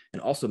months,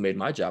 and also made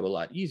my job a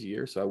lot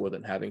easier. So I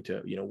wasn't having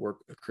to, work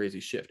a crazy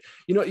shift.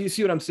 You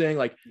see what I'm saying?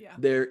 Like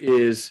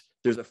there's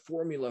a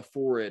formula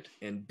for it,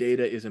 and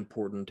data is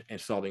important, and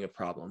solving a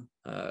problem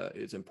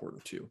is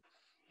important too.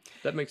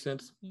 That makes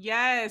sense.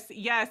 Yes.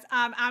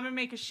 I'm gonna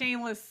make a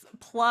shameless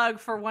plug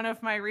for one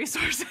of my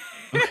resources.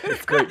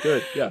 Okay,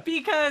 good. Yeah.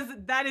 Because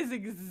that is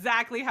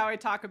exactly how I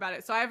talk about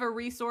it. So I have a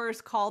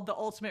resource called the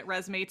Ultimate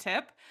Resume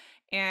Tip.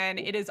 And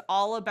it is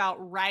all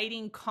about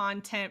writing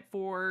content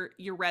for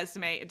your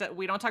resume.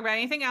 We don't talk about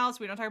anything else.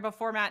 We don't talk about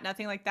format,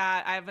 nothing like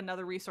that. I have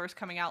another resource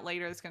coming out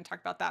later that's going to talk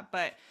about that.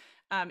 But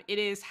it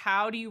is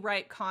how do you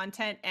write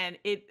content? And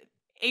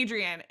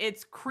Adrian,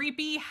 it's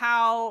creepy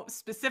how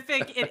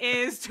specific it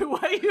is to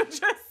what you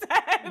just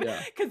said.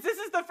 Yeah. Because this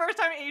is the first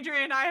time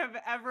Adrian and I have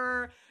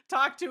ever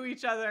talked to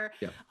each other.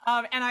 Yeah.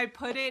 And I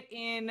put it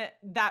in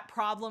that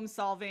problem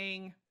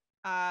solving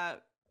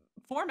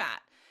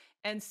format.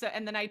 And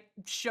then I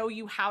show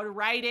you how to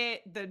write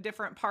it, the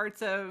different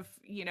parts of,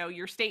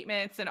 your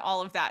statements and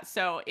all of that.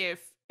 So if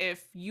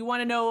you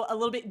want to know a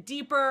little bit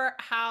deeper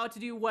how to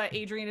do what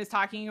Adrian is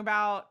talking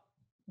about,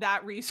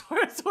 that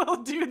resource will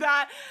do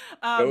that.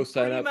 Go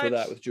sign up for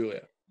that with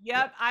Julia.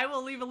 Yep. I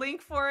will leave a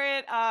link for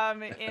it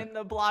in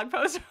the blog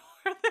post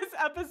for this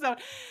episode.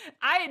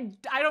 I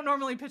don't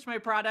normally pitch my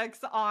products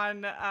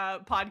on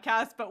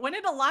podcasts, but when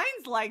it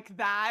aligns like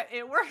that,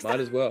 it works. Might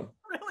as well.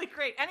 Really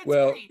great. And it's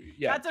free.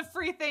 Yeah. That's a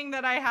free thing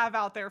that I have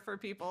out there for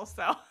people.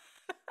 So.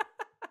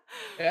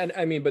 And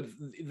I mean, but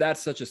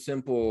that's such a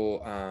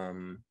simple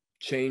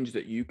change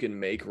that you can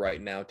make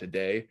right now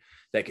today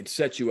that can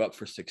set you up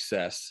for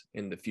success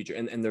in the future.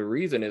 And the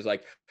reason is,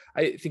 like,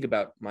 I think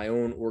about my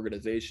own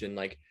organization,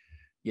 like,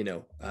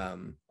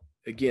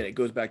 again, it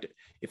goes back to,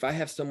 if I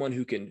have someone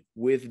who can,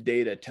 with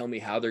data, tell me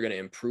how they're going to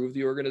improve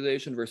the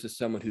organization versus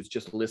someone who's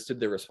just listed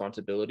their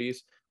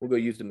responsibilities. We'll go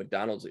use the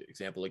McDonald's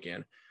example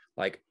again.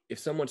 Like, if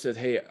someone says,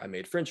 hey, I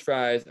made French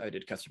fries, I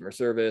did customer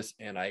service,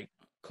 and I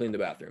cleaned the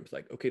bathrooms,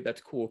 like, okay,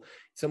 that's cool.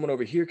 Someone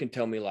over here can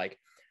tell me, like,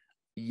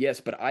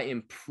 yes, but I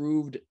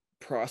improved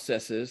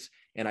processes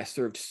and I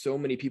served so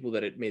many people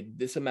that it made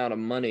this amount of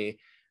money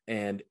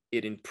and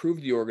it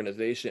improved the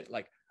organization.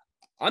 Like,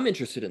 I'm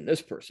interested in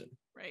this person,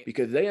 right?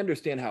 Because they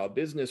understand how a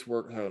business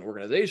works, how an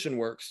organization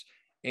works,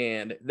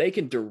 and they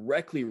can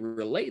directly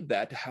relate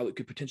that to how it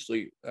could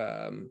potentially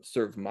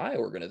serve my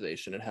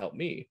organization and help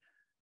me.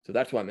 So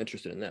that's why I'm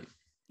interested in them.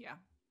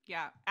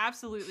 Yeah,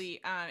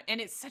 absolutely. And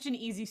it's such an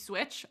easy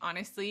switch,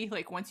 honestly.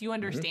 Like, once you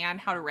understand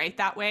how to write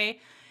that way,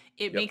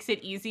 it makes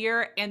it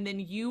easier. And then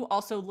you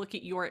also look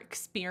at your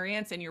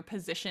experience and your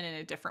position in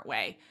a different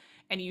way.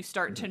 And you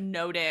start to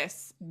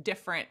notice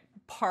different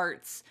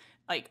parts,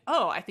 like,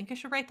 oh, I think I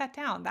should write that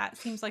down. That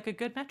seems like a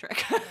good metric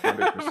for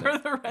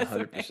the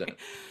resume. 100%.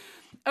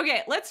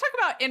 Okay, let's talk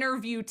about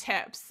interview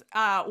tips.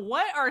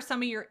 What are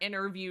some of your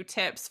interview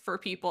tips for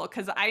people?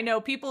 Because I know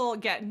people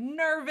get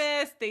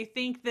nervous. They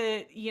think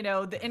that,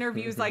 the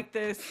interview is like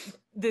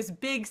this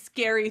big,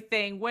 scary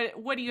thing.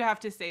 What do you have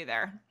to say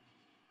there?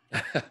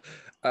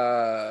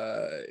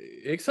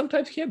 It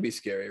sometimes can be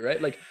scary,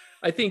 right? Like,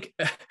 I think,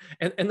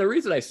 and the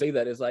reason I say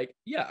that is, like,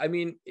 yeah, I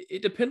mean,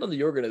 it depends on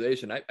the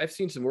organization. I've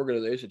seen some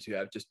organizations who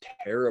have just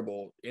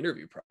terrible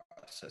interview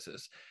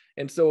processes.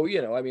 And so,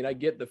 I mean, I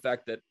get the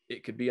fact that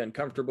it could be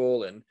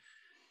uncomfortable and,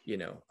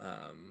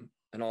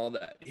 and all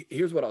that.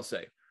 Here's what I'll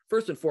say.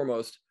 First and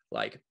foremost,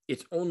 like,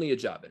 it's only a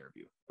job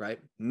interview, right?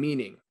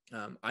 Meaning,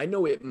 I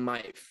know it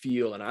might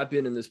feel, and I've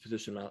been in this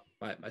position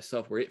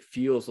myself, where it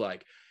feels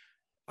like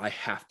I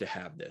have to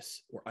have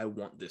this, or I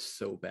want this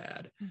so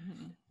bad.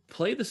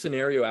 Play the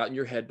scenario out in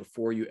your head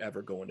before you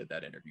ever go into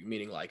that interview.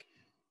 Meaning, like,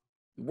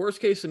 worst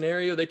case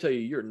scenario, they tell you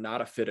you're not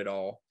a fit at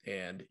all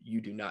and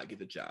you do not get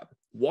the job.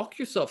 Walk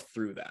yourself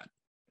through that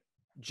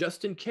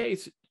just in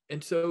case.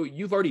 And so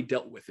you've already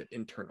dealt with it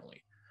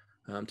internally,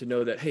 to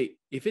know that, hey,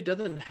 if it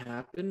doesn't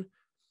happen,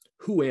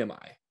 who am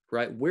I,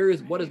 right?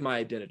 What is my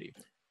identity?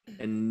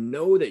 And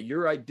know that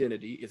your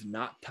identity is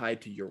not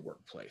tied to your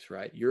workplace,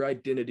 right? Your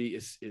identity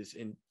is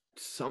in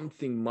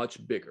something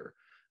much bigger,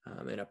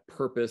 and a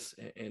purpose.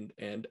 And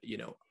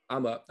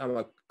I'm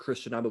a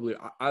Christian.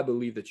 I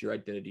believe that your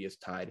identity is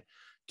tied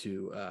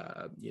to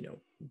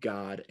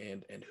God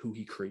and who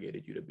He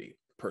created you to be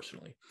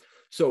personally.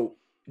 So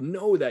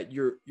know that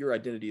your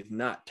identity is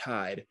not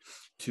tied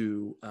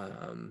to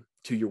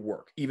your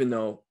work. Even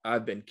though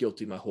I've been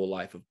guilty my whole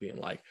life of being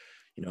like,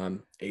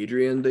 I'm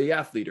Adrian the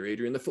athlete, or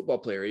Adrian the football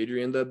player,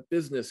 Adrian the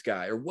business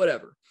guy, or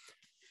whatever.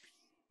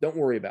 Don't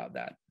worry about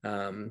that.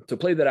 So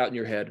play that out in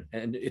your head,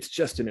 and it's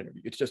just an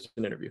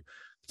interview.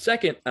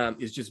 Second,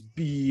 is just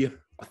be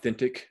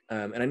authentic.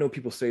 And I know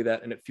people say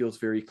that and it feels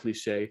very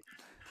cliche,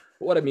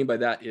 but what I mean by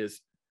that is,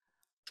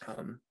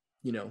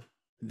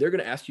 they're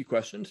going to ask you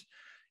questions,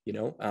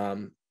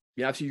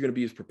 obviously you're going to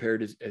be as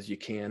prepared as you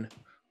can,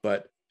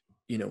 but,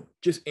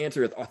 just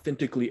answer as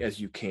authentically as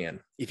you can.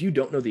 If you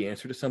don't know the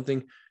answer to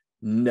something,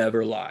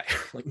 never lie.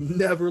 Like,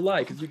 never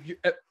lie. Because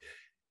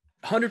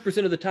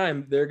 100% of the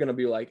time, they're going to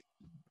be like,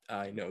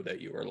 I know that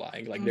you are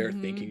lying. Like, they're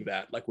thinking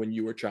that, like, when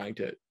you were trying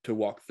to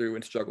walk through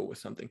and struggle with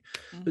something.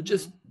 But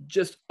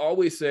just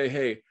always say,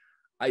 hey,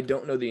 I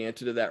don't know the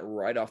answer to that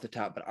right off the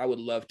top, but I would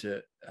love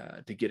to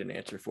get an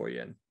answer for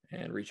you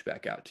and reach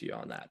back out to you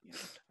on that.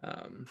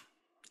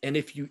 And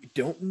if you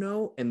don't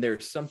know and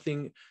there's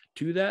something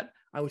to that,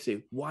 I would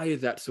say, why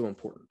is that so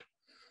important?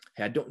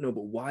 Hey, I don't know,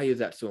 but why is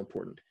that so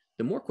important?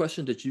 The more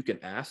questions that you can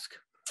ask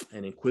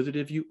and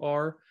inquisitive you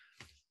are,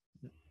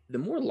 the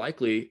more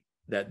likely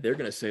that they're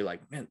going to say like,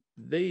 man,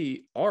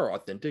 they are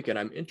authentic and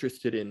I'm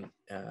interested in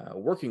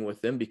working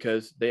with them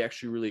because they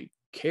actually really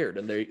cared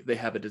and they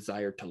have a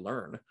desire to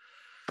learn.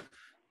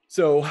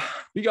 So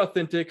be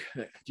authentic.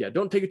 Yeah.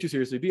 Don't take it too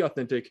seriously. Be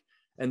authentic.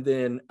 And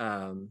then,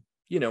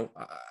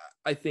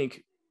 I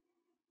think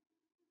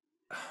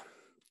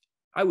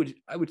I would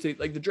say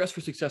like the dress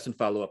for success and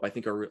follow up, I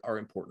think are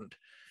important.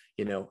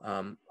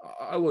 I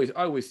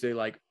always say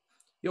like,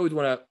 you always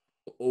want to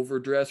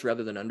overdress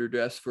rather than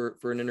underdress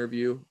for an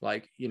interview.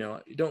 Like,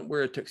 don't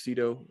wear a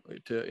tuxedo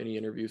to any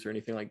interviews or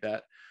anything like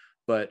that.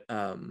 But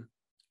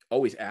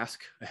always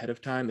ask ahead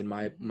of time, in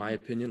my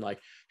opinion, like,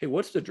 hey,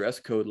 what's the dress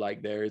code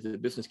like there? Is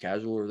it business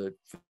casual or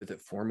is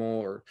it formal,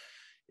 or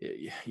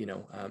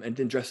and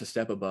then dress a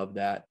step above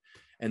that.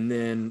 And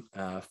then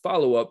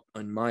follow up,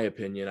 in my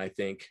opinion, I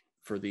think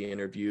for the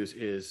interviews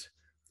is,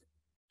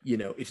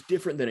 it's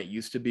different than it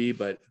used to be,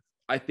 but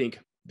I think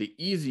the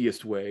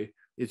easiest way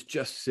is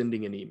just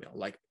sending an email.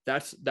 Like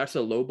that's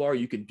a low bar.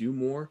 You can do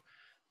more,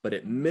 but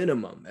at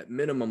minimum,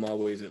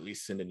 always at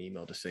least send an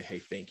email to say, hey,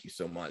 thank you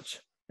so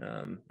much.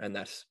 And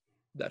that's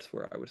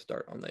where I would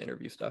start on the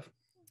interview stuff.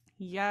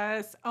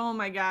 Yes. Oh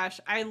my gosh.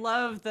 I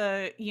love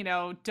the,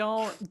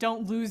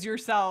 don't lose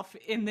yourself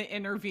in the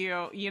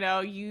interview.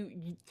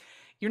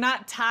 You're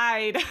not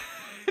tied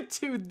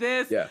to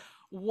this Yeah.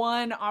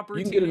 one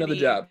You can get another opportunity.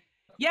 job.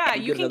 Yeah,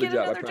 You can you get can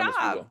another get job. I another promise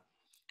you job. will. Yep.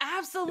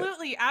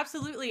 Absolutely,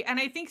 absolutely. And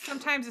I think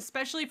sometimes,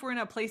 especially if we're in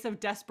a place of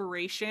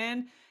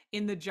desperation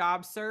in the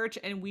job search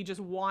and we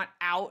just want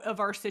out of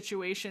our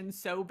situation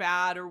so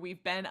bad, or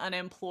we've been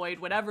unemployed,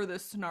 whatever the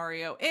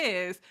scenario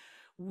is,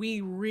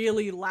 we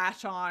really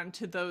latch on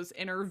to those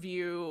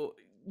interview,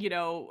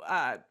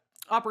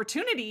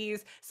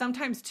 opportunities,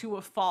 sometimes to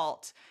a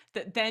fault,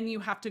 that then you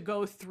have to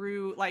go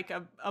through like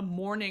a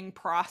mourning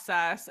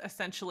process,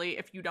 essentially,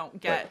 if you don't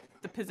Right. get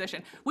the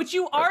position, which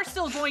you Right. are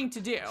still going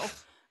to do,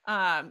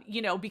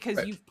 because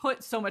Right. you've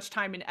put so much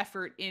time and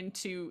effort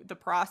into the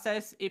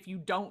process. If you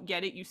don't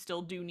get it, you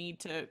still do need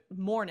to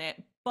mourn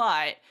it.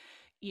 But,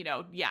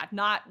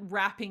 not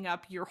wrapping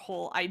up your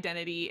whole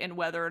identity in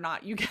whether or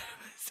not you get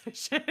a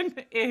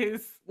position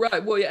is.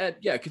 Right. Well, yeah,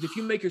 yeah. Because if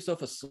you make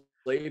yourself a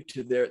slave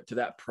to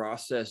that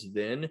process,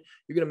 then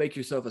you're going to make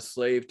yourself a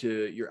slave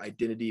to your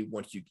identity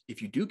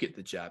if you do get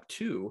the job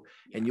too,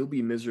 and you'll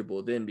be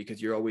miserable then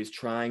because you're always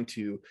trying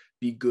to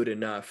be good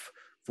enough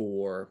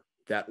for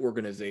that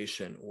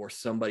organization or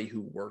somebody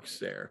who works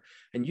there,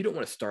 and you don't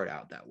want to start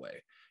out that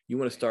way. You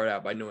want to start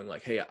out by knowing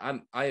like, hey,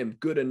 I am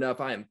good enough.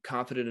 I am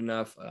confident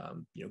enough.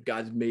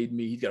 God's made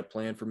me. He's got a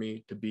plan for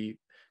me to be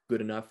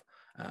good enough,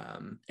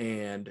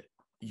 and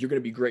you're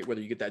going to be great whether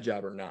you get that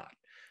job or not.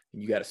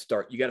 And you got to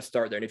start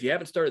there. And if you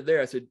haven't started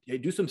there, I said, hey,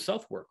 do some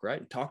self work, right?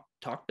 And talk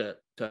to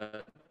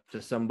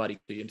somebody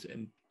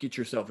and get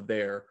yourself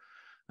there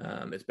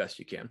as best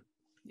you can.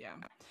 Yeah.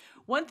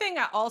 One thing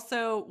I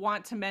also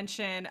want to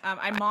mention,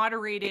 I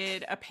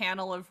moderated a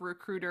panel of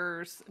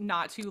recruiters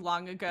not too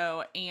long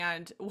ago,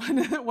 and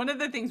one of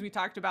the things we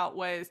talked about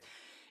was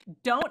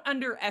don't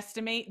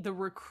underestimate the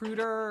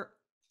recruiter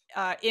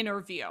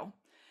interview.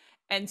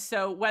 And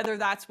so whether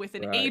that's with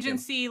an Right. Yeah.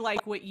 agency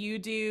like what you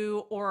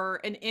do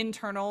or an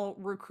internal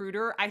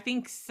recruiter, I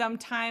think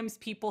sometimes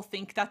people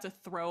think that's a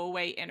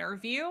throwaway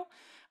interview.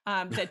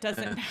 That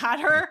doesn't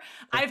matter.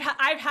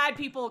 I've had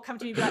people come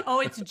to me and be like,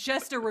 "Oh, it's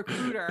just a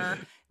recruiter.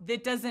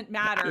 That doesn't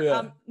matter."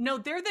 Yeah. No,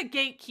 they're the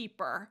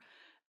gatekeeper.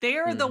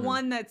 They're the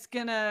one that's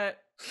gonna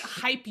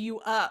hype you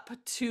up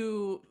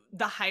to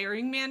the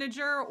hiring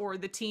manager or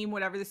the team,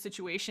 whatever the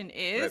situation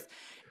is. Right.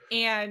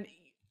 And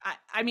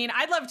I mean,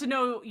 I'd love to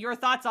know your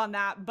thoughts on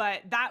that,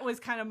 but that was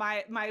kind of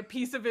my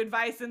piece of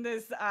advice in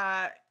this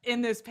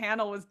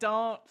panel was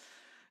don't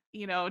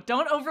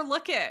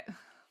overlook it.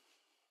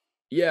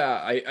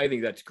 Yeah. I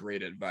think that's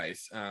great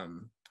advice. I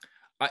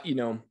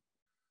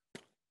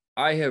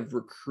have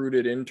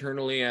recruited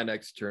internally and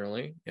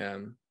externally.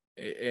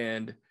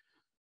 And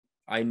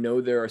I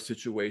know there are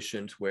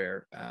situations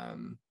where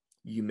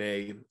you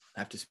may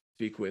have to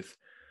speak with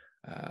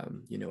a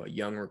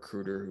young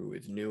recruiter who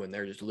is new and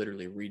they're just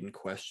literally reading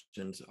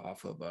questions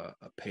off of a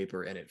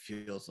paper, and it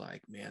feels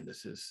like, man,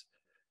 this is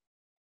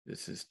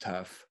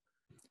tough.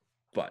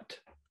 But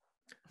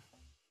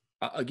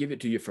I'll give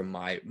it to you from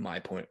my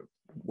point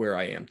where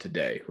I am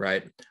today,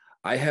 right?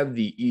 I have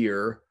the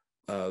ear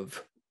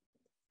of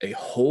a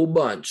whole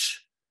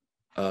bunch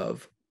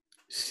of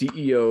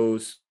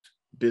CEOs,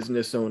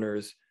 business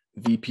owners,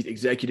 VP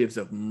executives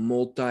of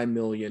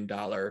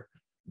multi-million-dollar,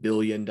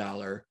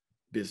 billion-dollar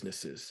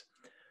businesses.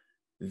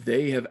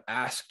 They have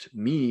asked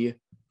me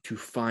to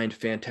find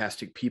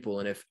fantastic people.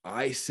 And if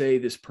I say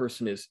this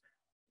person is,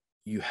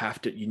 you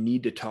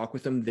need to talk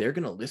with them, they're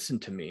going to listen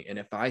to me. And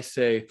if I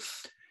say,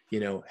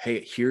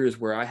 hey, here's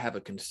where I have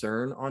a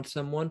concern on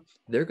someone,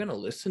 they're going to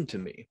listen to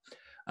me.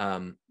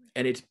 And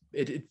it's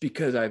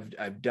because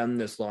I've done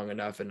this long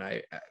enough, and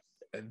I've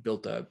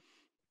built a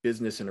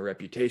business and a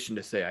reputation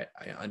to say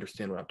I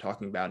understand what I'm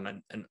talking about.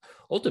 And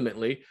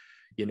ultimately,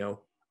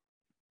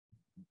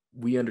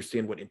 we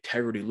understand what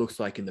integrity looks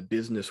like in the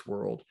business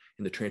world,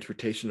 in the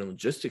transportation and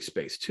logistics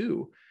space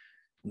too.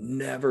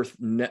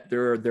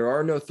 there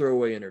are no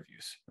throwaway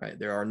interviews, right?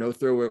 There are no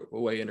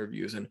throwaway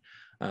interviews. And,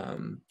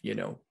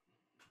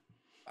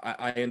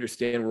 I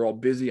understand we're all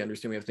busy. I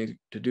understand we have things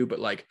to do, but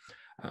like,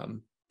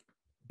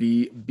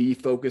 be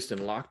focused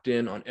and locked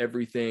in on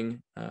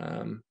everything,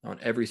 on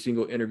every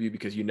single interview,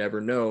 because you never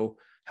know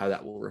how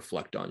that will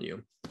reflect on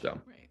you. So,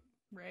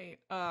 Right.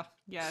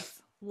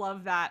 Yes.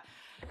 Love that.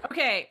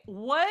 Okay.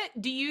 What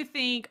do you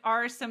think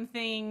are some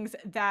things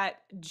that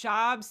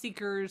job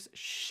seekers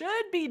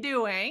should be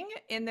doing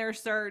in their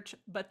search,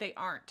 but they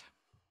aren't?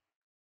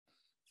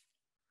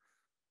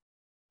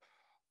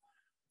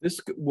 this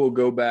will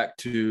go back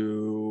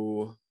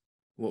to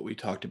what we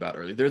talked about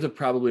earlier. There's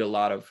probably a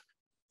lot of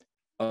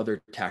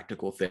other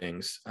tactical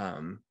things,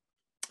 um,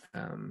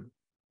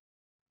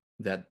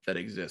 that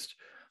exist.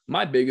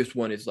 My biggest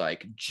one is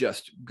like,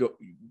 just go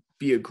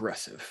be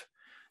aggressive.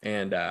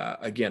 And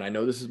again, I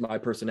know this is my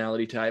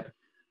personality type,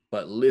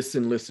 but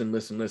listen.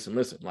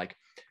 Like,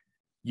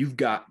 you've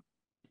got,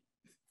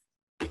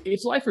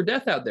 it's life or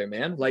death out there,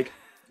 man. Like,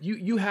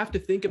 you have to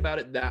think about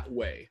it that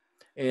way.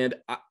 And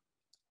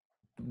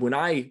when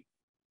I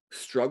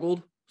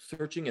struggled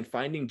searching and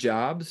finding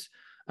jobs,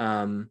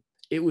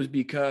 it was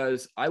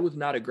because I was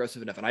not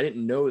aggressive enough, and I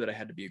didn't know that I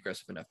had to be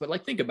aggressive enough. But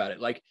like, think about it.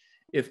 Like,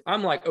 if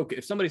I'm like, okay,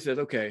 if somebody says,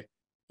 okay,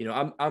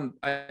 I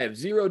have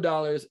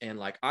 $0 and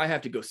like I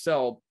have to go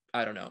sell,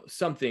 I don't know,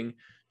 something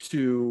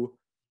to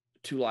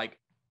like,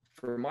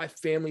 for my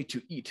family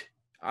to eat,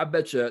 I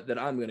bet you that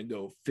I'm going to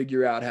go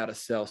figure out how to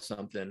sell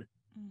something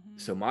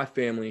so my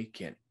family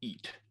can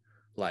eat.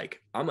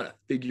 Like, I'm going to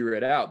figure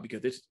it out,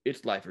 because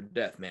it's life or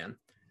death, man.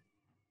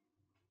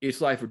 It's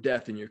life or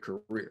death in your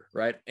career,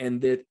 right?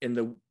 And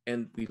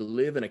we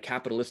live in a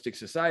capitalistic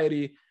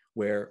society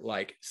where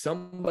like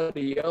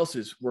somebody else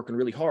is working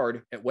really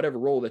hard at whatever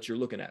role that you're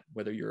looking at,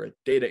 whether you're a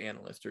data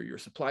analyst or you're a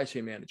supply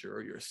chain manager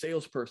or you're a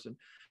salesperson,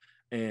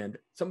 and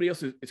somebody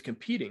else is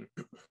competing.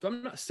 So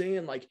I'm not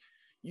saying like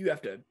you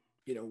have to,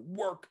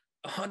 work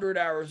 100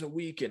 hours a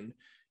week and,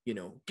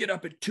 get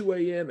up at 2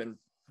 a.m. and,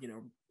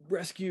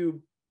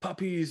 rescue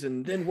puppies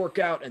and then work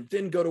out and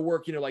then go to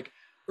work, like,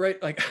 right.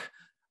 Like,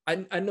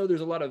 I know there's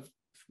a lot of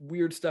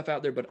weird stuff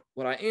out there, but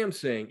what I am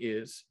saying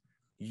is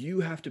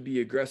you have to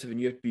be aggressive and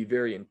you have to be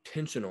very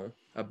intentional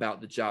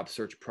about the job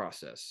search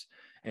process.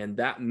 And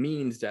that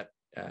means that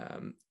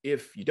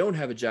if you don't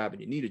have a job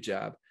and you need a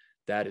job,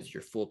 that is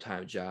your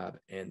full-time job,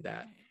 and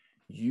that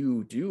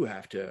you do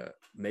have to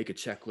make a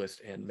checklist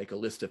and make a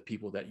list of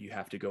people that you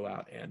have to go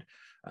out and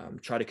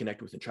try to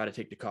connect with and try to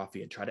take the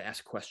coffee and try to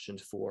ask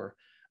questions for,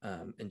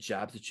 and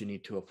jobs that you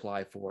need to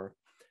apply for.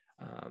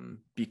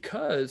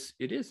 Because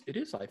it is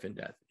life and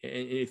death.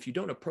 And if you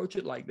don't approach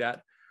it like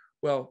that,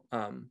 well,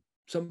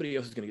 somebody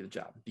else is going to get a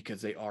job,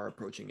 because they are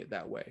approaching it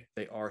that way.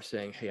 They are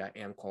saying, hey, I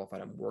am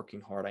qualified. I'm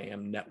working hard. I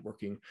am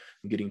networking.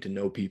 I'm getting to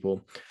know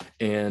people,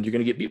 and you're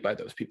going to get beat by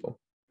those people.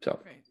 So,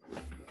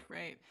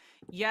 right.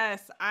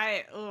 Yes.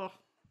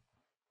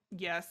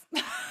 Yes.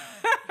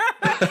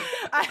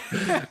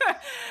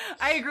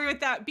 I agree with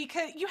that,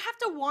 because you have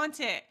to want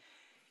it.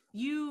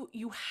 You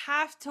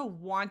have to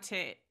want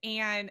it.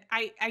 And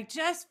I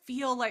just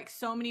feel like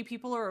so many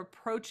people are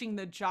approaching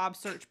the job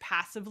search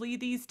passively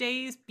these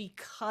days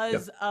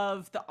because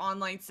of the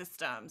online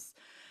systems.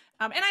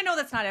 And I know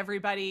that's not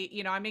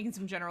everybody, I'm making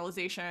some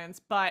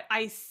generalizations, but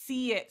I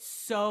see it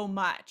so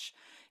much.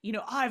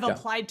 I've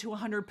applied to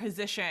 100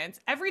 positions.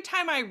 Every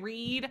time I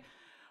read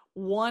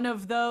one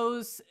of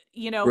those,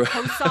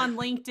 posts on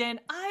LinkedIn,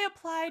 I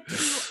applied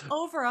to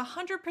over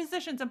 100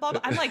 positions and blah,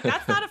 blah. I'm like,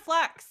 that's not a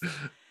flex.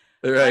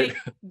 right. Like,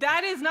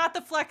 that is not the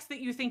flex that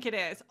you think it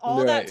is.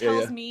 All that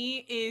tells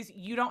me is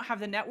you don't have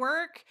the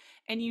network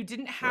and you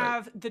didn't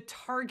have the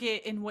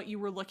target in what you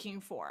were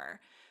looking for.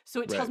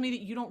 So it tells me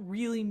that you don't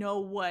really know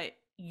what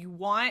you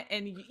want,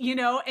 and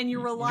and you're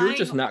relying. You're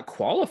just not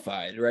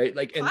qualified, right?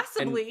 Like,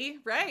 possibly,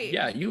 right?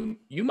 Yeah, you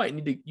might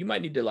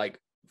need to like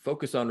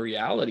focus on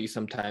reality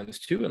sometimes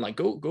too, and like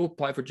go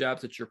apply for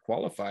jobs that you're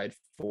qualified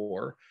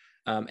for.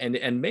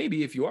 And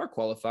maybe if you are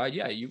qualified,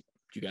 you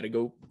got to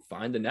go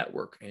find the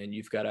network, and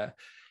you've got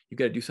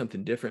to do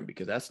something different,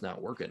 because that's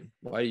not working.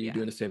 Why are you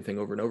doing the same thing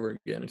over and over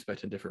again,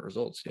 expecting different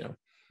results?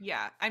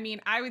 Yeah. I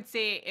mean, I would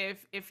say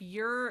if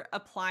you're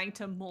applying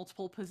to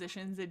multiple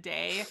positions a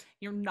day,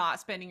 you're not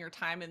spending your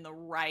time in the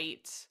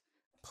right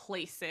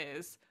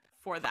places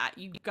for that.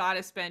 You got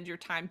to spend your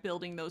time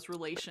building those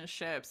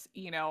relationships.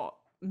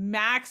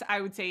 Max,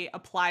 I would say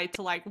apply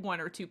to like 1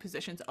 or 2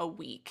 positions a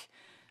week,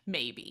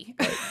 maybe,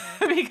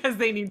 because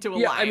they need to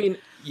align. Yeah, I mean,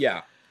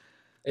 yeah.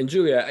 And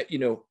Julia,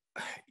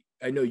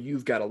 I know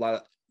you've got a lot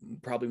of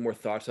probably more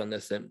thoughts on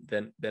this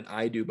than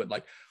I do, but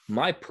like,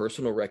 my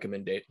personal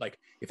recommendation, like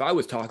if I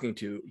was talking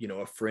to,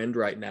 a friend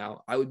right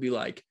now, I would be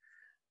like,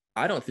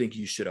 I don't think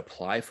you should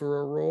apply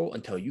for a role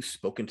until you've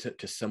spoken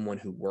to someone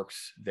who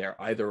works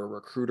there, either a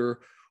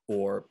recruiter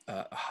or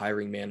a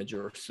hiring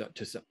manager or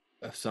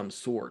some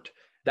sort.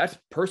 That's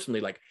personally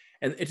like,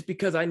 and it's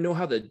because I know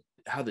how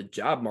the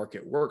job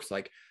market works.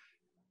 Like,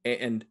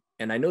 and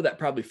I know that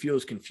probably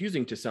feels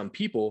confusing to some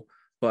people,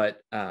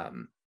 but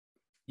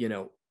you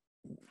know,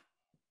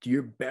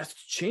 your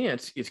best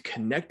chance is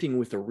connecting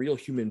with a real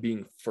human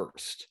being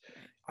first.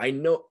 I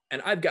know,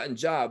 and I've gotten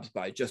jobs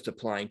by just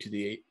applying to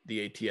the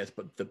ATS,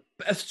 but the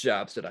best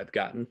jobs that I've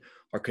gotten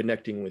are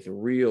connecting with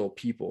real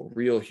people,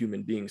 real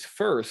human beings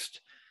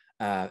first.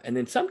 And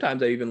then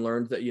sometimes I even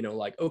learned that,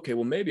 like, okay,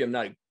 well, maybe I'm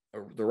not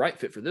the right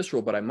fit for this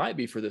role, but I might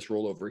be for this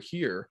role over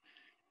here.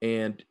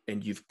 And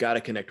you've got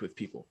to connect with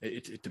people.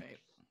 It's Right.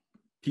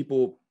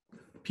 people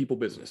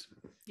business.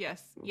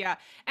 Yes. Yeah.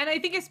 And I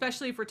think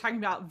especially if we're talking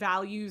about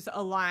values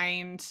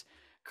aligned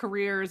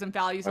careers and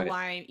values Right.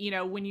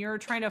 aligned, when you're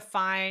trying to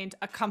find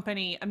a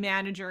company, a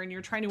manager, and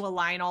you're trying to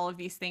align all of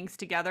these things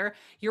together,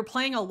 you're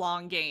playing a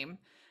long game.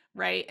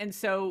 Right. And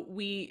so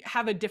we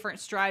have a different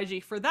strategy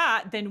for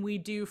that than we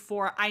do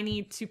for I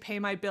need to pay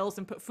my bills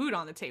and put food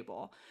on the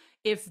table.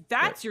 If Right.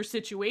 that's your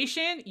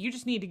situation, you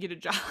just need to get a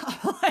job.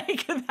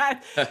 Like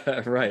that,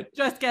 Right.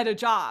 just get a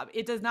job.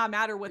 It does not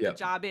matter what the Yep.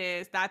 job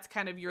is. That's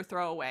kind of your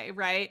throwaway,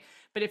 right?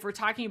 But if we're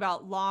talking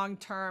about long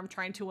term,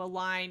 trying to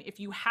align, if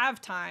you have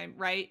time,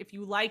 right? If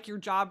you like your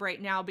job right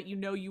now, but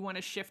you want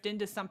to shift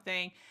into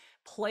something,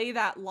 play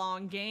that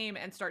long game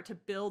and start to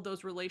build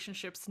those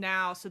relationships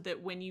now so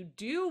that when you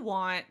do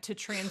want to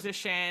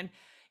transition,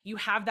 you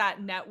have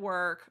that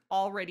network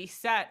already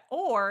set.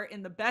 Or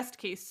in the best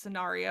case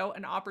scenario,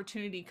 an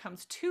opportunity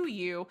comes to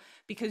you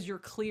because you're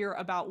clear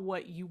about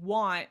what you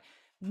want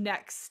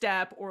next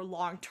step or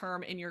long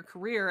term in your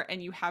career,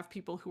 and you have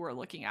people who are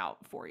looking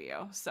out for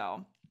you.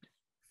 So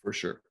For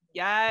sure.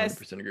 yes,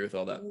 100% agree with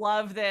all that.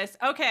 love this.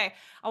 Okay,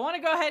 I want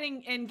to go ahead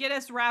and get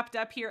us wrapped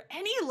up here.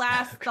 Any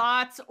last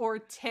thoughts or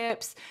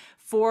tips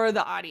for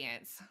the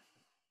audience?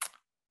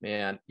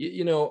 Man, I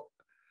don't know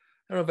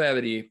if I have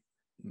any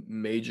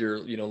major,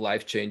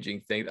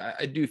 life-changing things.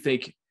 I do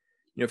think,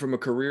 from a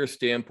career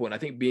standpoint, I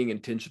think being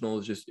intentional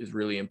is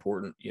really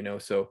important,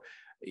 so,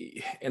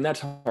 and that's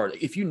hard.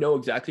 If you know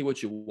exactly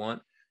what you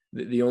want,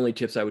 the only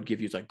tips I would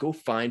give you is like, go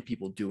find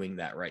people doing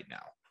that right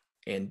now.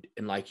 And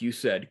like you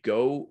said,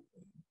 go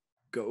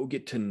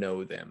get to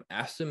know them,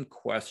 ask them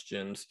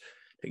questions,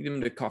 take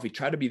them to coffee,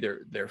 try to be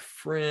their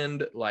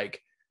friend,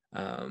 like,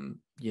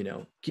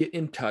 get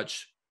in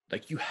touch.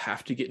 Like, you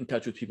have to get in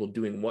touch with people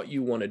doing what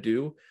you want to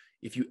do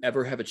if you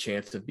ever have a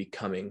chance of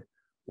becoming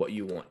what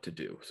you want to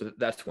do. So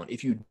that's one.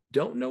 If you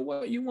don't know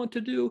what you want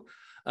to do,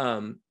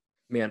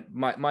 man,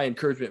 my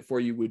encouragement for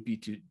you would be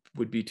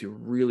to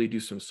really do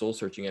some soul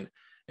searching,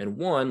 and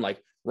one,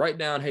 like, write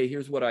down, hey,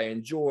 here's what I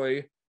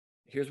enjoy,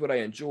 here's what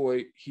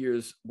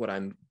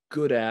I'm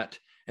good at,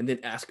 and then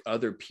ask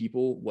other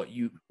people what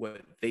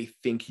they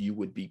think you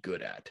would be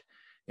good at.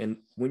 And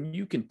when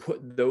you can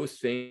put those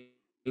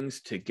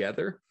things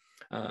together,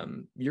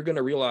 you're going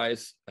to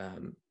realize,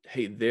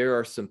 hey, there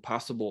are some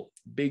possible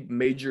big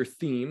major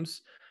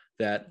themes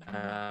that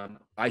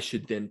I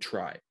should then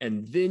try.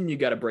 And then you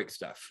got to break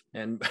stuff.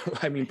 And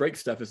I mean, break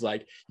stuff is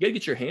like, you got to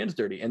get your hands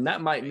dirty. And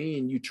that might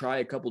mean you try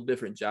a couple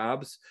different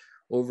jobs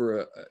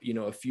over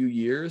a few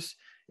years.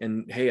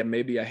 And hey,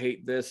 maybe I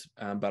hate this,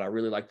 but I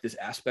really like this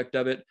aspect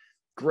of it.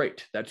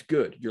 Great. That's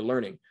good. You're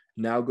learning.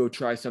 Now go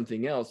try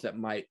something else that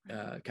might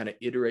kind of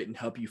iterate and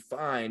help you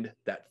find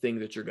that thing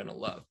that you're going to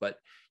love. But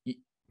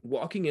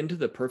walking into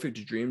the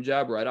perfect dream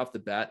job right off the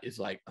bat is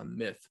like a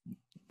myth.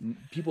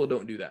 People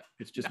don't do that.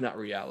 It's just not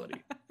reality.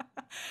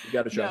 You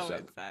got to try stuff.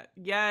 It's that.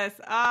 Yes.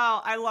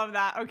 Oh, I love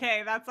that.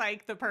 Okay, that's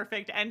like the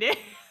perfect ending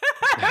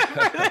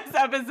for this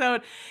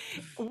episode.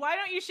 Why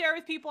don't you share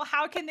with people,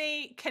 how can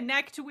they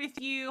connect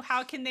with you?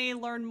 How can they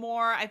learn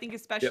more? I think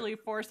especially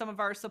for some of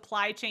our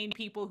supply chain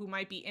people who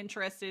might be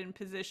interested in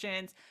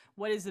positions,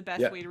 what is the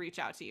best way to reach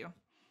out to you?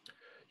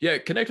 Yeah,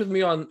 connect with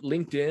me on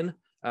LinkedIn.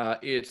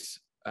 It's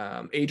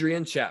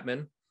Adrian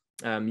Chapman.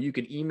 You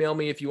can email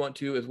me if you want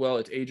to as well.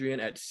 It's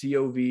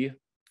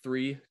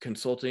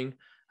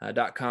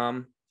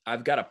adrian@cov3consulting.com.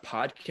 I've got a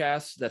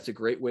podcast. That's a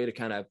great way to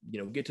kind of,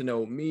 get to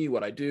know me,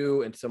 what I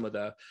do, and some of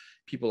the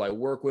people I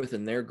work with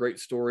and their great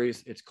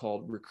stories. It's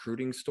called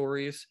Recruiting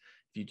Stories.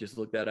 If you just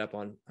look that up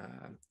on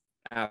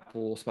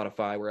Apple,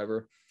 Spotify,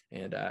 wherever,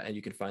 and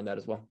you can find that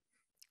as well.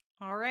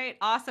 All right,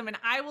 awesome. And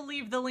I will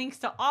leave the links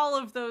to all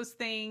of those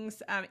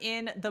things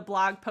in the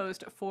blog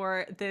post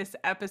for this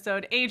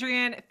episode.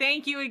 Adrian,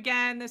 thank you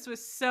again. This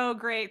was so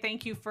great.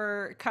 Thank you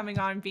for coming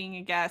on, being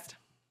a guest.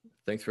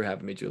 Thanks for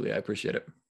having me, Julia. I appreciate it.